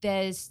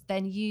 there's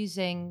then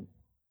using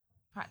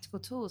practical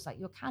tools like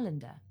your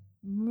calendar.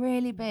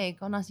 Really big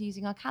on us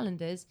using our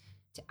calendars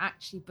to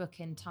actually book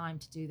in time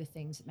to do the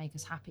things that make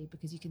us happy,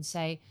 because you can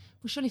say,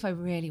 well, surely if I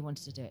really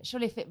wanted to do it,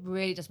 surely if it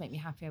really does make me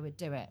happy, I would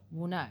do it.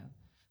 Well, no,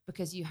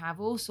 because you have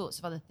all sorts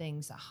of other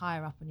things that are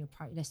higher up on your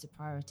list of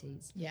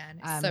priorities. Yeah, and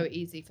it's so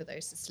easy for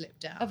those to slip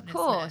down. Of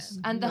course.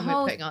 And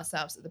we're putting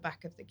ourselves at the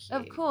back of the queue.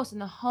 Of course.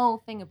 And the whole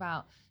thing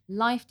about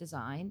life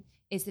design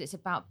is that it's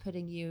about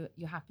putting your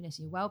happiness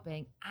and your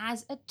well-being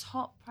as a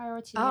top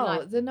priority in your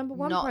life. The number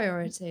one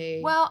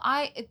priority. Well,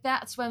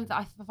 that's when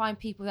I find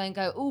people then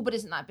go, oh, but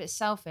isn't that a bit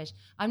selfish?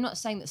 I'm not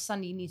saying that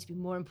suddenly you need to be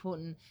more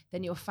important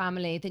than your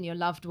family, than your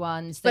loved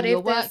ones, than your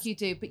work you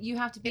do, but you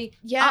have to be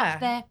up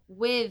there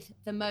with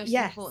the most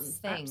important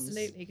things.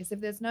 Absolutely, because if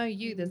there's no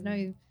you, there's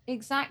no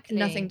exactly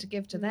nothing to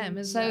give to them,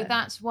 is so there?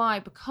 That's why,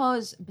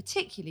 because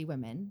particularly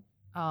women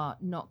are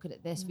not good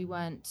at this. We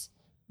weren't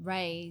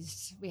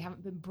raised, we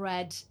haven't been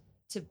bred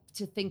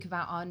to think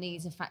about our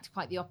needs. In fact,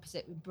 quite the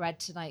opposite. We're bred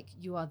to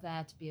you are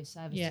there to be of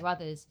service to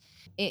others.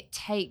 It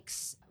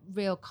takes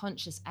real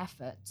conscious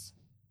effort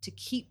to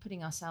keep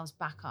putting ourselves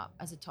back up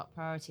as a top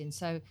priority. And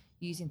so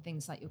using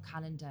things like your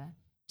calendar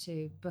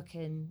to book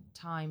in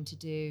time to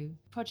do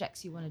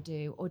projects you want to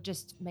do, or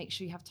just make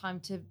sure you have time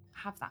to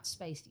have that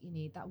space that you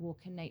need, that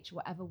walk in nature,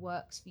 whatever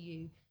works for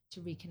you to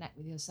reconnect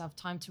with yourself,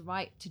 time to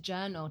write, to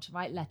journal, to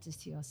write letters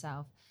to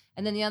yourself.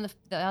 And then the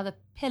other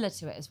pillar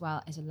to it as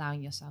well is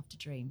allowing yourself to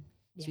dream.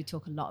 So we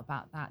talk a lot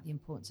about that, the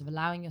importance of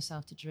allowing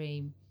yourself to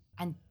dream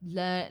and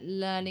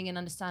learning and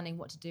understanding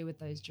what to do with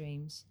those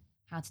dreams,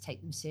 how to take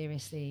them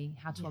seriously,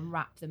 how to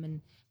unwrap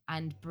them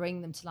and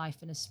bring them to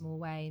life in a small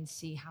way and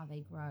see how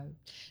they grow.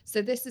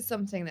 So this is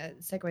something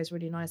that segues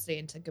really nicely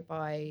into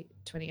Goodbye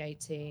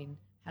 2018,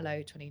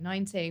 Hello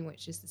 2019,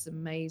 which is this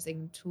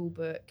amazing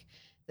toolbook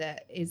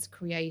that is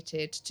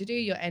created to do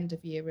your end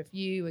of year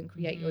review and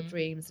create your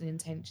dreams and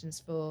intentions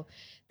for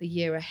the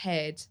year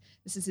ahead.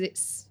 This is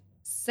its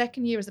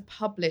second year as a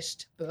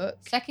published book.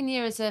 Second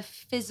year as a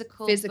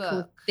physical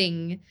book.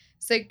 Thing.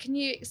 So can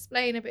you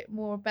explain a bit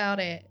more about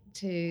it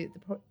to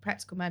the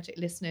Practical Magic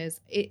listeners?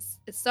 It's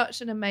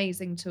such an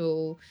amazing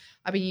tool.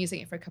 I've been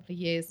using it for a couple of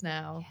years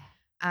now. Yeah.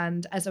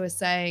 And as I was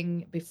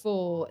saying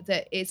before,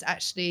 that it's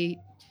actually,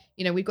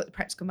 we've got the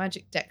Practical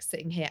Magic deck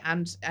sitting here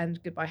and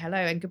Goodbye Hello.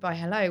 And Goodbye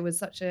Hello was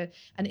such an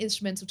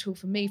instrumental tool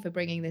for me for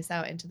bringing this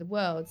out into the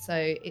world.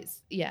 So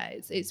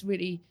it's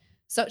really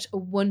such a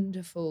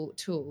wonderful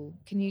tool.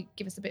 Can you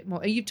give us a bit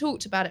more? You've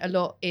talked about it a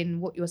lot in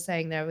what you're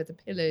saying there with the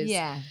pillars.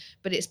 Yeah.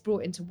 But it's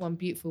brought into one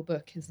beautiful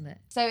book, isn't it?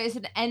 So it's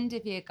an end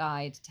of year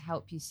guide to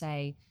help you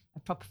say a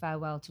proper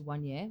farewell to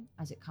 1 year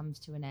as it comes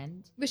to an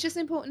end. Which is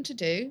important to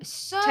do.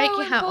 So take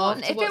your hat off.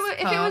 If it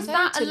was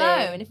that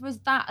alone, if it was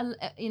that,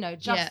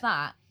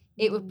 that,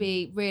 it would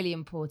be really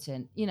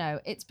important.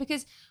 It's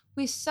because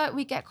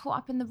we get caught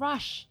up in the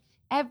rush.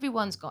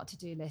 everyone's got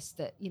to-do lists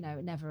that, you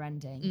know, never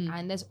ending.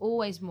 And there's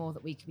always more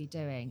that we could be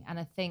doing. And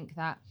I think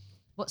that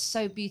what's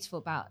so beautiful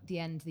about the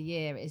end of the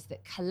year is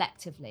that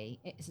collectively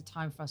it is a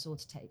time for us all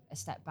to take a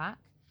step back.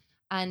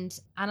 And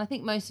I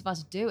think most of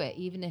us do it,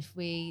 even if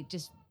we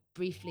just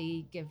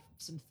briefly give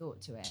some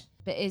thought to it.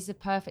 But it is a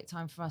perfect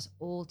time for us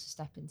all to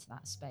step into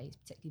that space,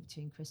 particularly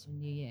between Christmas and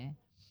New Year.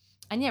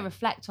 And yeah,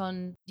 reflect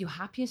on your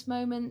happiest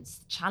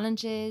moments,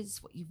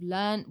 challenges, what you've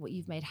learned, what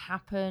you've made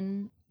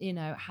happen, you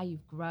know, how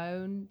you've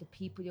grown, the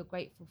people you're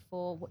grateful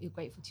for, what you're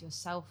grateful to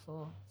yourself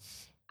for.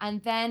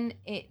 And then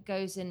it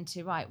goes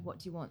into, right, what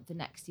do you want the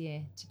next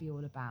year to be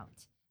all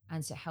about?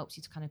 And so it helps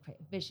you to kind of create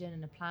a vision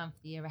and a plan for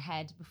the year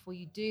ahead. Before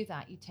you do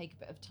that, you take a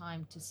bit of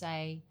time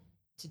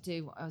to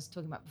do what I was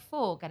talking about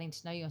before, getting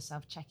to know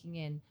yourself, checking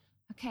in.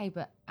 Okay,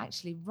 but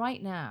actually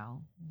right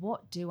now,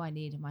 what do I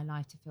need in my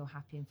life to feel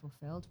happy and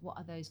fulfilled? What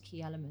are those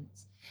key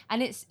elements?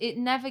 And it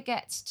never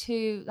gets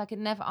to, like, it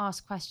never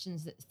asks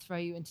questions that throw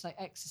you into like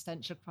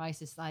existential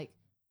crisis, like,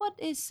 what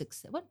is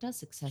success? What does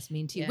success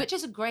mean to you? Which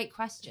is a great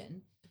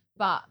question,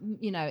 but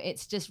you know,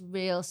 it's just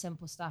real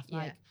simple stuff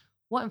like,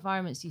 what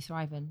environments do you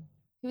thrive in?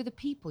 Who are the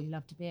people you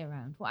love to be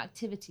around? What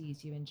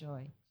activities you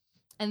enjoy?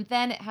 And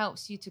then it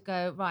helps you to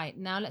go, right,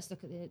 now let's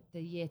look at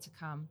the year to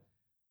come.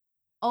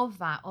 Of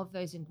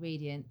those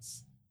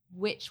ingredients,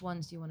 which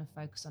ones do you want to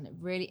focus on?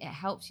 It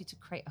helps you to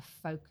create a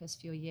focus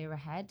for your year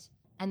ahead.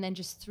 And then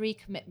just 3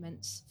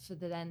 commitments for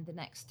the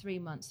next 3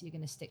 months that you're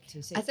going to stick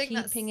to. So I think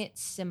keeping it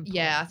simple.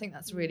 Yeah, I think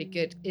that's really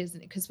good,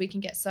 isn't it? Because we can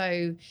get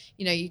so,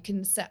 you know, you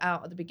can set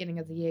out at the beginning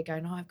of the year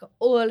going, oh, I've got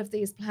all of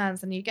these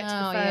plans. And you get to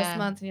the first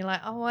month and you're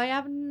like, oh, I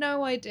have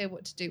no idea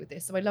what to do with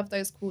this. So I love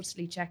those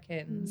quarterly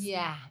check-ins.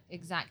 Yeah,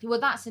 exactly.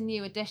 Well, that's a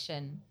new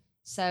addition.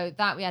 So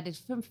that we added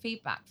from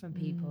feedback from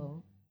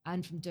people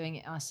and from doing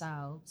it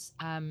ourselves.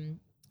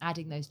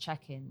 Adding those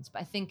check-ins.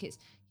 But I think it's,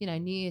 you know,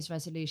 New Year's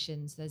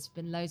resolutions, there's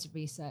been loads of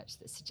research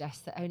that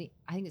suggests that only,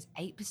 I think it's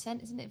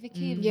 8%, isn't it,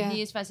 Vicky, of New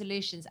Year's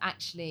resolutions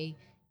actually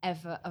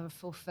ever are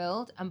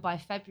fulfilled. And by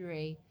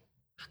February,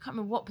 I can't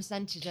remember what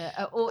percentage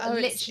are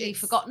literally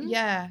forgotten.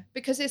 Yeah,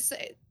 because it's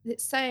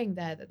saying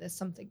there that there's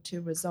something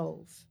to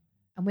resolve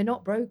and we're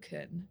not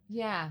broken.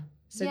 Yeah.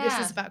 So this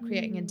is about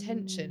creating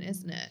intention,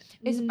 isn't it?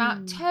 It's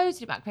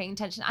totally about creating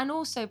intention and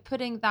also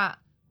putting that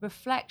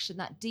reflection,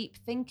 that deep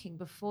thinking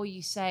before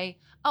you say,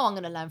 oh, I'm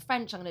going to learn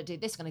French, I'm going to do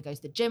this, I'm going to go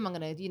to the gym, I'm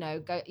going to, you know,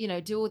 go, you know,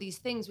 do all these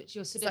things which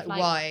you're sort of like,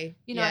 why?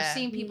 You know, I've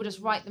seen people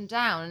just write them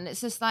down and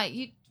it's just like,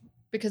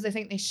 because they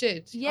think they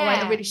should.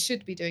 I really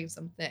should be doing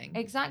something.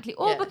 Exactly.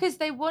 Or because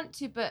they want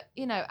to, but,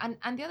 you know,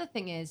 and the other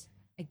thing is,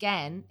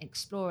 again,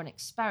 explore and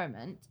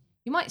experiment.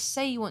 You might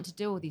say you want to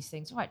do all these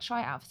things. All right,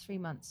 try it out for 3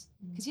 months.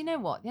 Because you know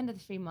what? At the end of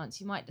the 3 months,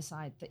 you might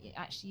decide that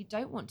you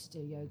don't want to do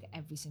yoga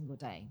every single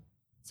day,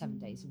 7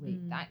 days a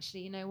week. That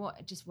actually, you know what?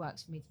 It just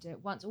works for me to do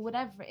it once or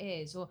whatever it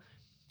is. Or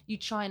you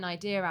try an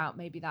idea out,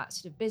 maybe that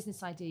sort of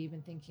business idea you've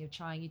been thinking of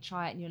trying. You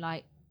try it and you're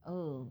like,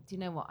 oh, do you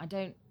know what? I'm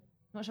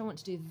not sure I want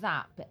to do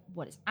that, but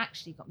what it's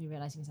actually got me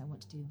realizing is I want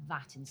to do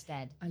that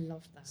instead. I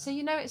love that. So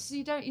you know,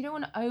 you don't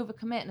want to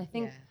overcommit, and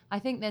I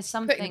think there's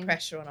something putting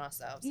pressure on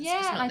ourselves. It's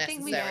just not I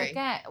necessary. think we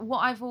forget. What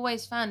I've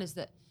always found is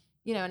that,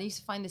 you know, and I used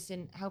to find this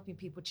in helping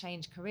people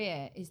change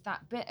career, is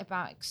that bit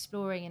about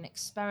exploring and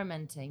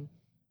experimenting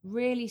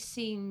really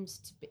seems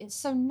to be, it's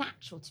so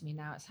natural to me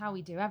now. It's how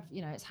we do,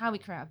 it's how we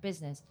create our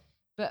business.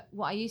 But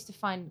what I used to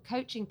find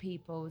coaching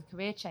people with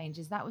career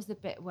changes, that was the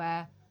bit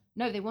where,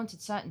 no, they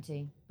wanted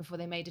certainty before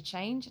they made a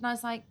change. And I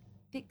was like,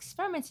 the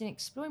experimenting and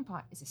exploring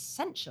part is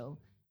essential.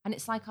 And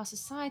it's like our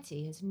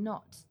society has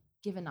not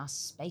given us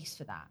space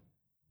for that,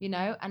 you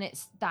know, and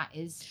that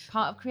is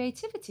part of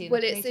creativity.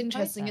 Well, it's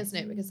interesting, isn't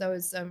it? Because I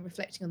was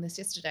reflecting on this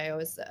yesterday. I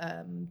was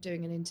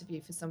doing an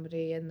interview for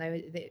somebody and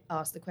they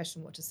asked the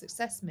question, what does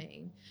success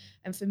mean?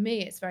 And for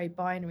me, it's very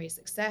binary.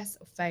 Success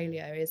or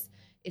failure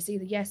it's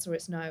either yes or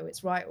it's no,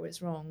 it's right or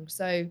it's wrong.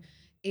 So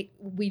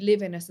we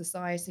live in a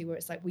society where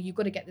it's like, well, you've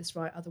got to get this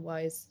right,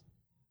 otherwise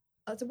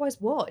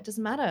what? It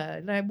doesn't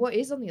matter. Like, what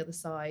is on the other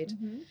side?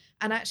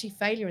 And actually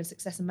failure and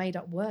success are made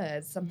up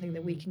words, something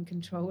that we can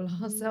control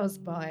ourselves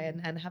by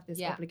and have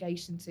this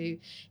obligation to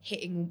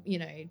hitting, you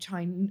know,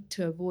 trying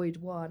to avoid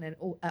one and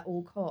at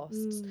all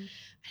costs. And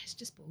it's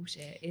just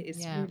bullshit. It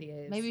really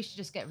is. Maybe we should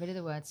just get rid of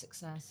the word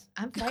success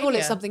and call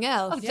it something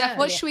else. Oh,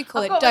 what should we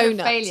call it?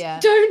 Donut. Failure.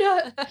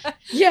 Donut.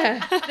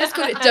 Yeah, let's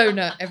call it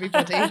donut,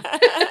 everybody.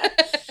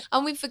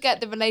 And we forget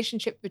the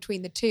relationship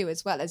between the two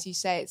as well. As you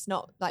say, it's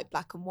not like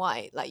black and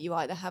white, like you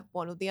either have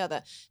one or the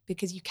other,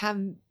 because you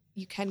can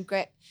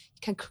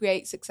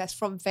create success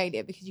from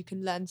failure, because you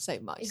can learn so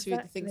much through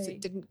the things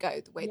that didn't go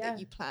the way that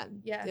you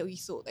planned, that you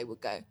thought they would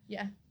go.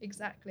 Yeah,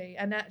 exactly.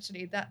 And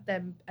actually that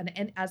then,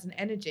 as an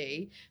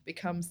energy,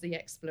 becomes the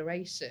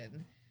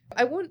exploration.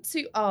 I want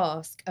to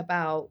ask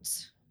about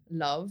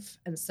love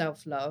and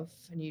self-love,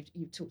 and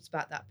you've talked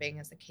about that being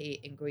as a key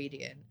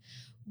ingredient.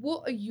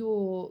 What are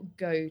your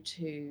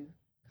go-to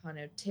kind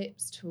of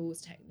tips,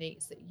 tools,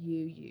 techniques that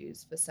you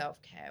use for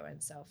self-care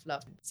and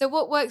self-love? So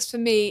what works for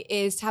me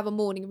is to have a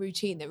morning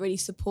routine that really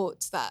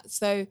supports that.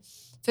 So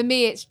for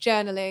me, it's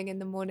journaling in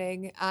the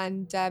morning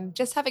and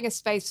just having a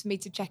space for me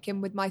to check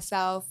in with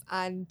myself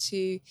and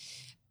to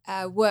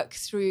work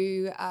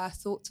through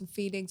thoughts and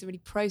feelings and really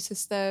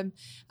process them.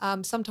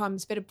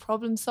 Sometimes a bit of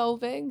problem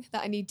solving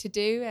that I need to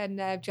do, and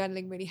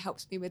journaling really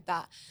helps me with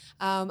that.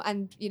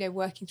 And, you know,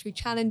 working through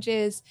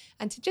challenges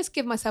and to just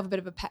give myself a bit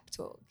of a pep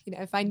talk, you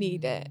know, if I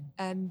need it.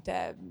 And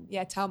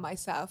tell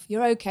myself,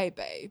 you're okay,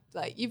 babe.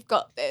 Like, you've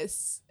got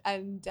this.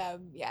 And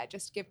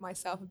just give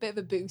myself a bit of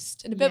a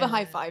boost and a bit of a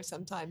high five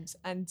sometimes.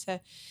 And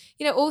to,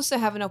 you know, also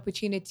have an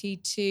opportunity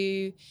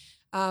to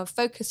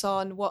focus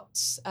on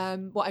what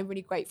I'm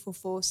really grateful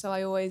for. So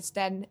I always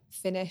then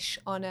finish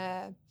on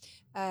a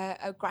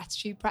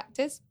gratitude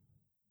practice,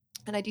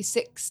 and I do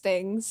 6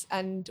 things,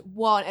 and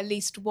at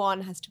least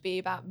one has to be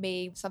about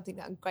me, something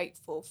that I'm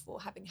grateful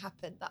for having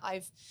happened, that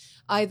I've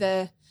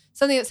either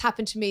something that's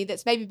happened to me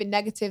that's maybe been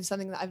negative,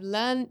 something that I've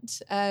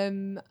learnt,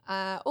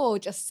 or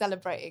just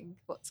celebrating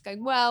what's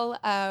going well,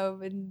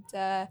 and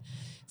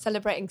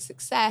celebrating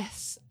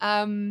success.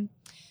 So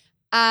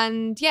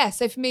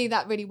for me,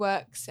 that really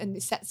works and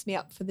it sets me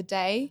up for the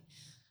day.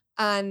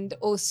 And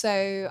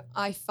also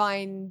I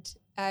find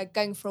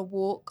going for a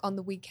walk on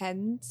the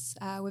weekends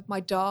with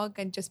my dog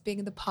and just being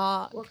in the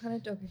park. What kind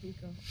of dog have you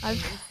got?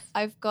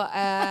 I've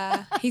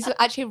got, he's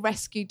actually a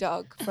rescue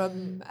dog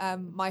from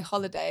my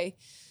holiday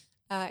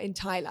in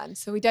Thailand.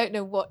 So we don't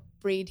know what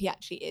breed he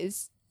actually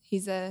is.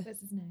 What's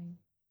his name?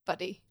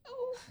 Buddy.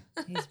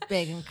 He's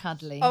big and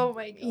cuddly. Oh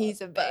my God.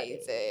 He's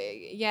amazing.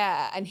 Buddy.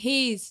 Yeah. And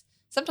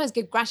sometimes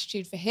give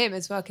gratitude for him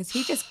as well, because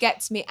he just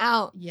gets me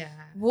out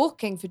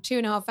walking for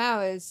 2.5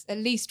 hours at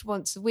least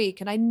once a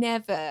week. And I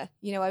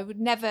would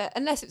never,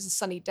 unless it was a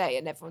sunny day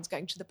and everyone's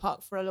going to the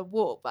park for a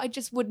walk, but I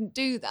just wouldn't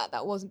do that.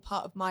 That wasn't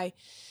part of my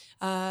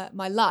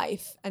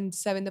life. And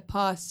so in the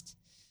past,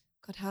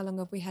 God, how long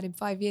have we had him?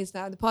 5 years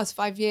now. In the past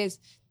 5 years,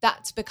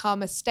 that's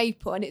become a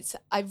staple. And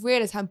I've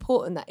realized how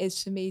important that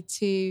is for me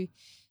to,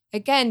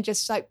 again,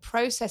 just like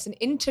process and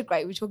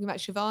integrate. We're talking about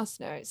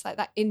Shavasana. It's like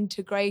that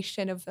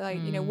integration of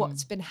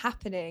what's been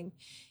happening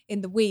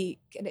in the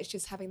week. And it's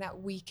just having that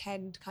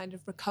weekend kind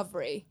of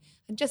recovery,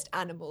 and just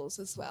animals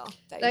as well.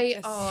 They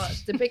are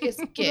the biggest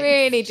gift.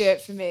 Really do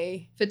it for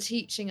me. For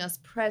teaching us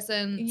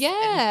presence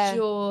and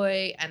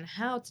joy and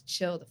how to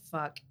chill the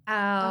fuck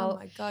out. Oh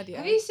my God, yeah.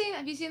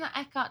 Have you seen that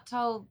Eckhart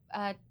Tolle,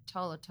 I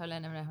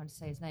never know how to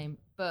say his name,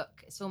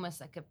 book? It's almost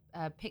like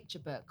a picture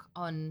book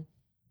on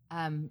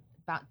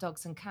about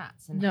dogs and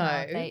cats and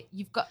how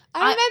you've got.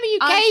 I remember you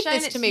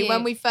gave this to me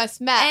when we first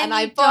met, and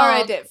I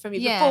borrowed it from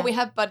you before we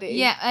had Buddy.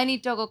 Yeah, any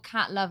dog or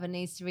cat lover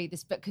needs to read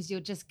this book because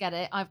you'll just get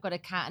it. I've got a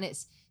cat, and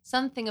it's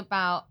something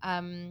about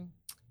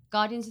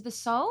guardians of the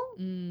soul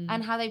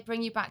and how they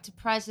bring you back to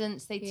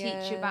presence. They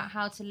teach you about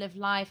how to live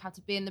life, how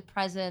to be in the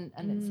present,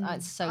 and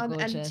it's so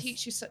gorgeous. And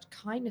teach you such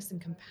kindness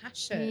and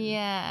compassion.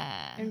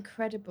 Yeah.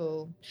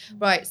 Incredible.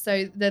 Right,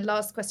 so the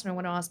last question I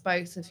want to ask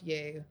both of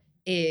you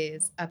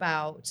is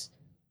about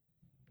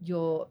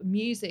your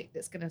music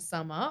that's going to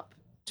sum up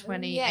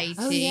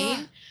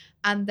 2018,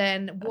 and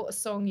then what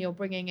song you're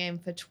bringing in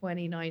for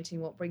 2019,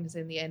 what brings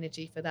in the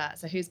energy for that.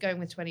 So who's going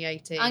with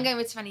 2018? I'm going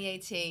with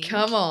 2018.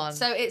 Come on.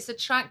 So it's a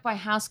track by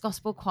House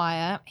Gospel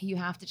Choir, who you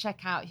have to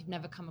check out if you've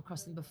never come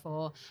across them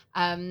before.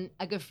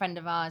 A good friend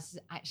of ours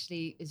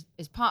actually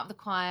is part of the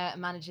choir and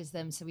manages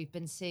them, so we've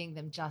been seeing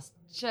them just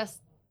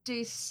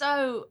do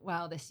so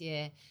well this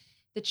year.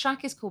 The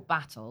track is called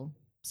Battle,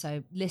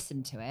 so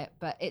listen to it,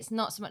 but it's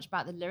not so much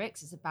about the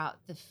lyrics, it's about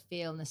the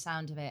feel and the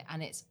sound of it.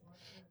 And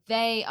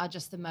they are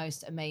just the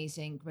most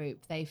amazing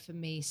group. They, for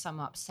me, sum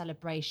up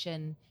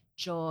celebration,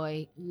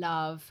 joy,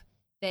 love.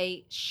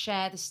 They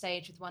share the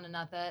stage with one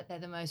another. They're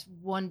the most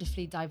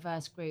wonderfully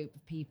diverse group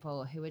of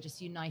people who are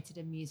just united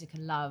in music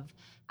and love.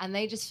 And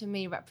they just, for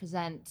me,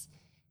 represent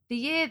the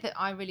year that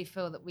I really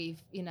feel that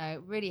we've,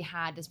 really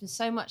had. There's been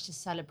so much to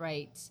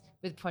celebrate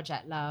with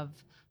Project Love.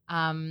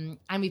 And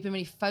we've been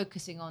really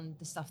focusing on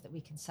the stuff that we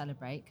can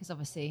celebrate, because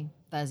obviously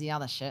there's the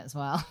other shit as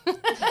well.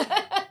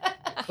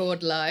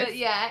 Called life. But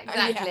yeah,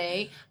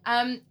 exactly.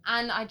 And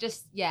I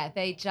just,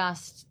 they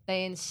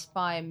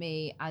inspire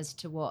me as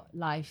to what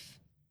life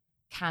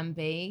can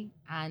be.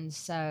 And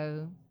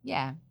so,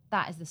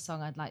 that is the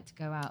song I'd like to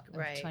go out of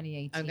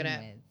 2018 I'm going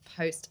to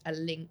post a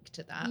link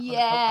to that on the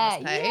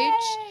podcast page.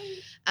 Yay.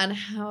 And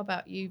how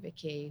about you,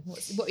 Vicky?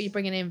 What are you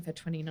bringing in for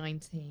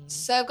 2019?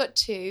 So I've got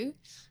 2.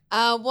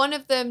 One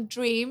of them,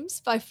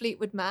 Dreams by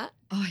Fleetwood Mac.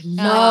 Oh, I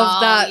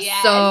love that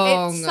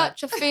song. It's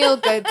such a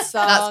feel-good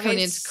song. That's coming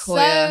into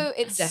Koya.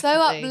 It's so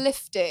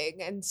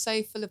uplifting and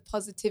so full of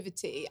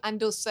positivity,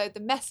 and also the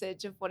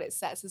message of what it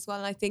says as well.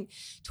 And I think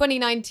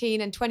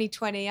 2019 and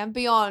 2020 and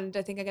beyond,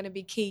 I think, are going to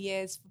be key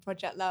years for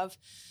Project Love.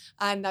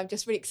 And I'm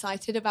just really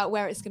excited about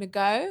where it's going to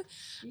go.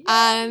 Yay.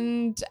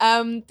 And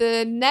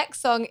the next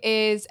song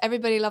is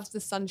Everybody Loves the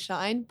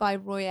Sunshine by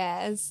Roy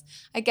Ayers.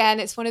 Again,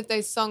 it's one of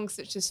those songs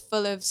that's just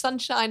full of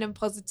sunshine and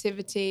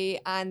positivity,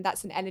 and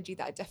that's an energy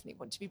that I definitely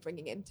want to be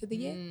bringing into the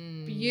year.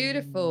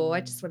 Beautiful.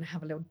 I just want to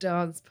have a little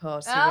dance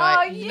party Oh,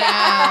 right yes.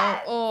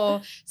 now.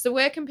 Oh, so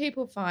where can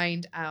people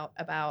find out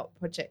about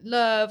Project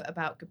Love,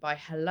 about Goodbye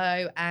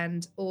Hello,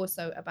 and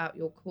also about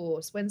your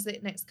course? When's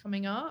it next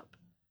coming up?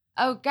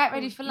 Oh, Get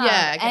Ready for Love.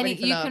 Yeah, Get Ready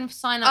for you Love. can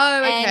sign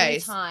up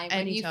anytime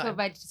when you feel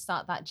ready to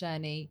start that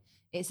journey.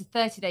 It's a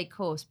 30-day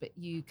course, but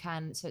you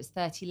can, so it's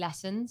 30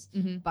 lessons.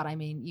 Mm-hmm. But I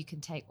mean, you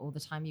can take all the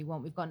time you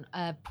want. We've got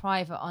a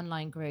private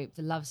online group,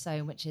 the Love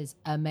Zone, which is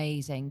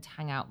amazing to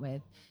hang out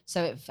with.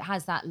 So it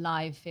has that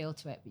live feel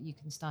to it, but you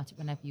can start it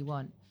whenever you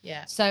want.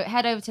 Yeah. So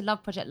head over to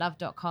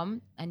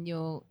loveprojectlove.com and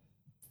you'll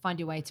find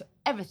your way to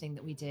everything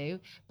that we do.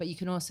 But you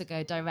can also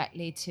go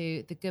directly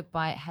to the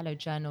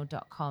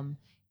goodbyehellojournal.com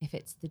if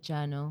it's the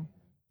journal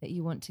that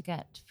you want to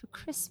get for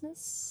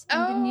Christmas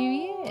and the New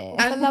Year.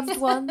 And For loved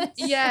ones.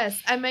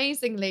 Yes,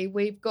 amazingly,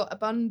 we've got a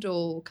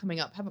bundle coming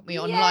up, haven't we,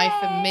 on Yay!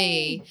 Life and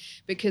Me,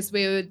 because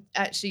we were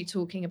actually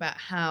talking about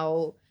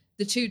how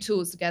the two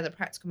tools together,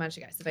 Practical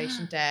Magic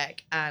Activation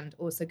Deck and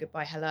also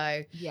Goodbye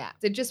Hello, Yeah.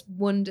 they're just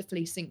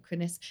wonderfully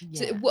synchronous.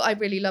 So Yeah. what I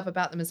really love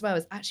about them as well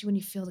is actually when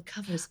you feel the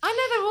covers. I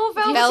know they're all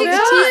velvety. Velvety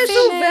touch.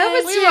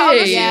 finish. We were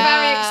obviously Yeah.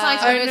 very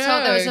excited. I We were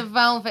told there was know. a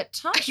velvet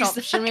touch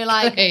option. We were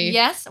like, Exactly.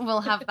 yes, we'll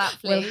have that,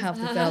 please. We'll have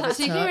the velvet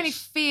So you can really touch.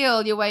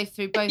 feel your way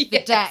through both the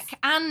Yes. deck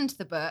and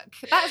the book.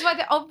 That's why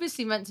they're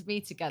obviously meant to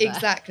be together.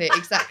 Exactly.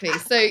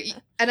 So,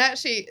 and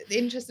actually,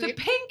 interestingly,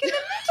 The pink in the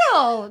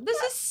middle.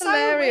 This is so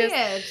hilarious.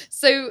 weird.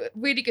 So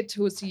really good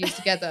tools to use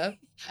together.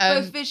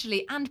 Both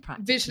visually and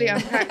practically. Visually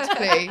and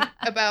practically,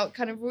 about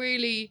kind of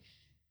really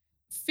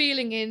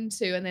feeling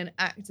into and then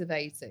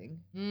activating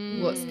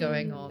what's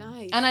going on.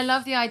 Nice. And I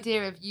love the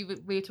idea of we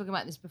were talking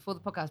about this before the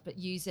podcast, but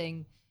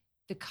using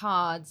the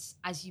cards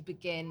as you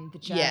begin the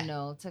Yeah.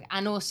 journal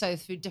and also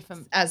through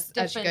different As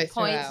you different go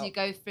points throughout. you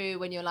go through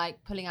when you're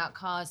like pulling out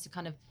cards to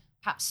kind of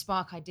perhaps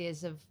spark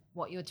ideas of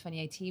what your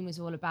 2018 was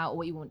all about or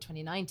what you want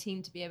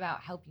 2019 to be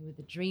about, helping with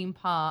the dream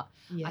part.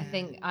 Yeah. I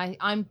think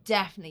I'm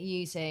definitely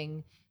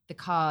using the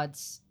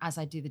cards as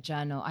I do the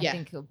journal. I Yeah.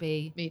 think it'll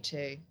be Me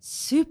too.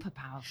 super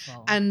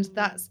powerful. And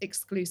that's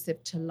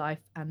exclusive to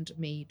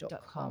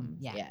lifeandme.com.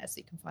 Yeah. So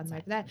you can find them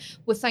over there.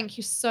 Well, thank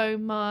you so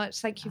much.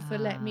 Thank you for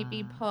letting me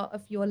be part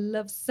of your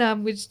love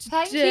sandwich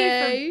today. Thank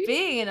you for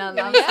being in our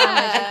love Yeah.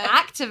 sandwich and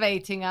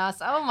activating us.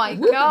 Oh my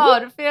Whoop,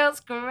 God, it feels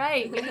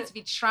great. We need to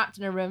be trapped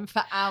in a room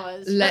for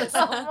hours.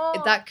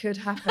 That could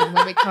happen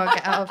when we can't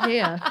get out of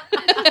here.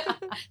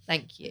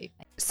 Thank you.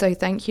 So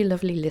thank you,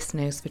 lovely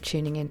listeners, for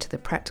tuning into the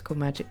Practical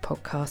Magic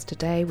podcast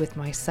today with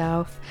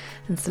myself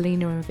and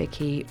Selena and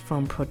Vicky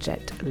from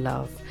Project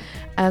Love.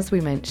 As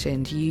we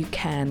mentioned, you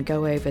can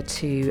go over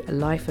to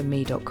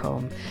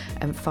lifeandme.com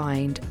and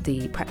find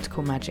the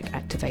Practical Magic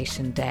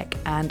Activation Deck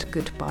and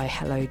Goodbye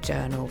Hello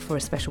Journal for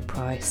a special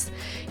price.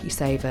 You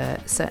save a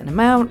certain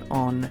amount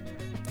on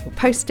your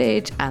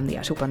postage and the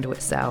actual bundle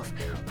itself.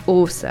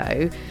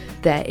 Also,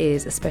 there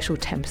is a special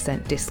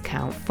 10%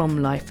 discount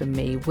from Life and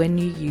Me when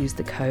you use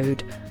the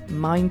code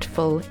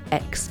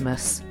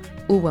MindfulXmas,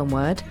 all one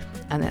word,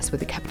 and that's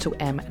with a capital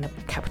M and a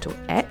capital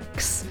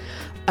X,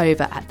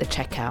 over at the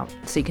checkout.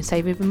 So you can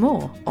save even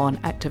more on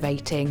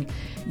activating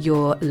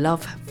your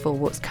love for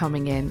what's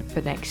coming in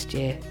for next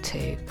year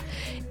too.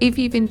 If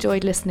you've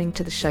enjoyed listening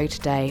to the show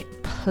today,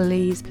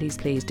 please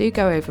do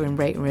go over and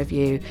rate and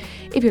review.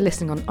 If you're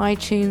listening on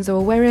iTunes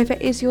or wherever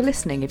it is you're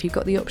listening, if you've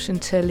got the option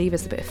to leave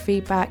us a bit of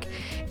feedback,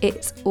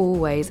 it's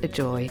always a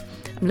joy.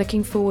 I'm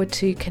looking forward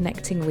to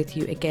connecting with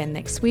you again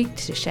next week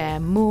to share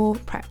more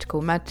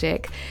practical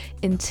magic.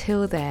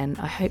 Until then,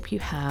 I hope you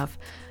have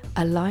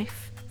a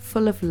life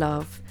full of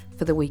love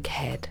for the week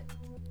ahead.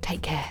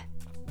 Take care.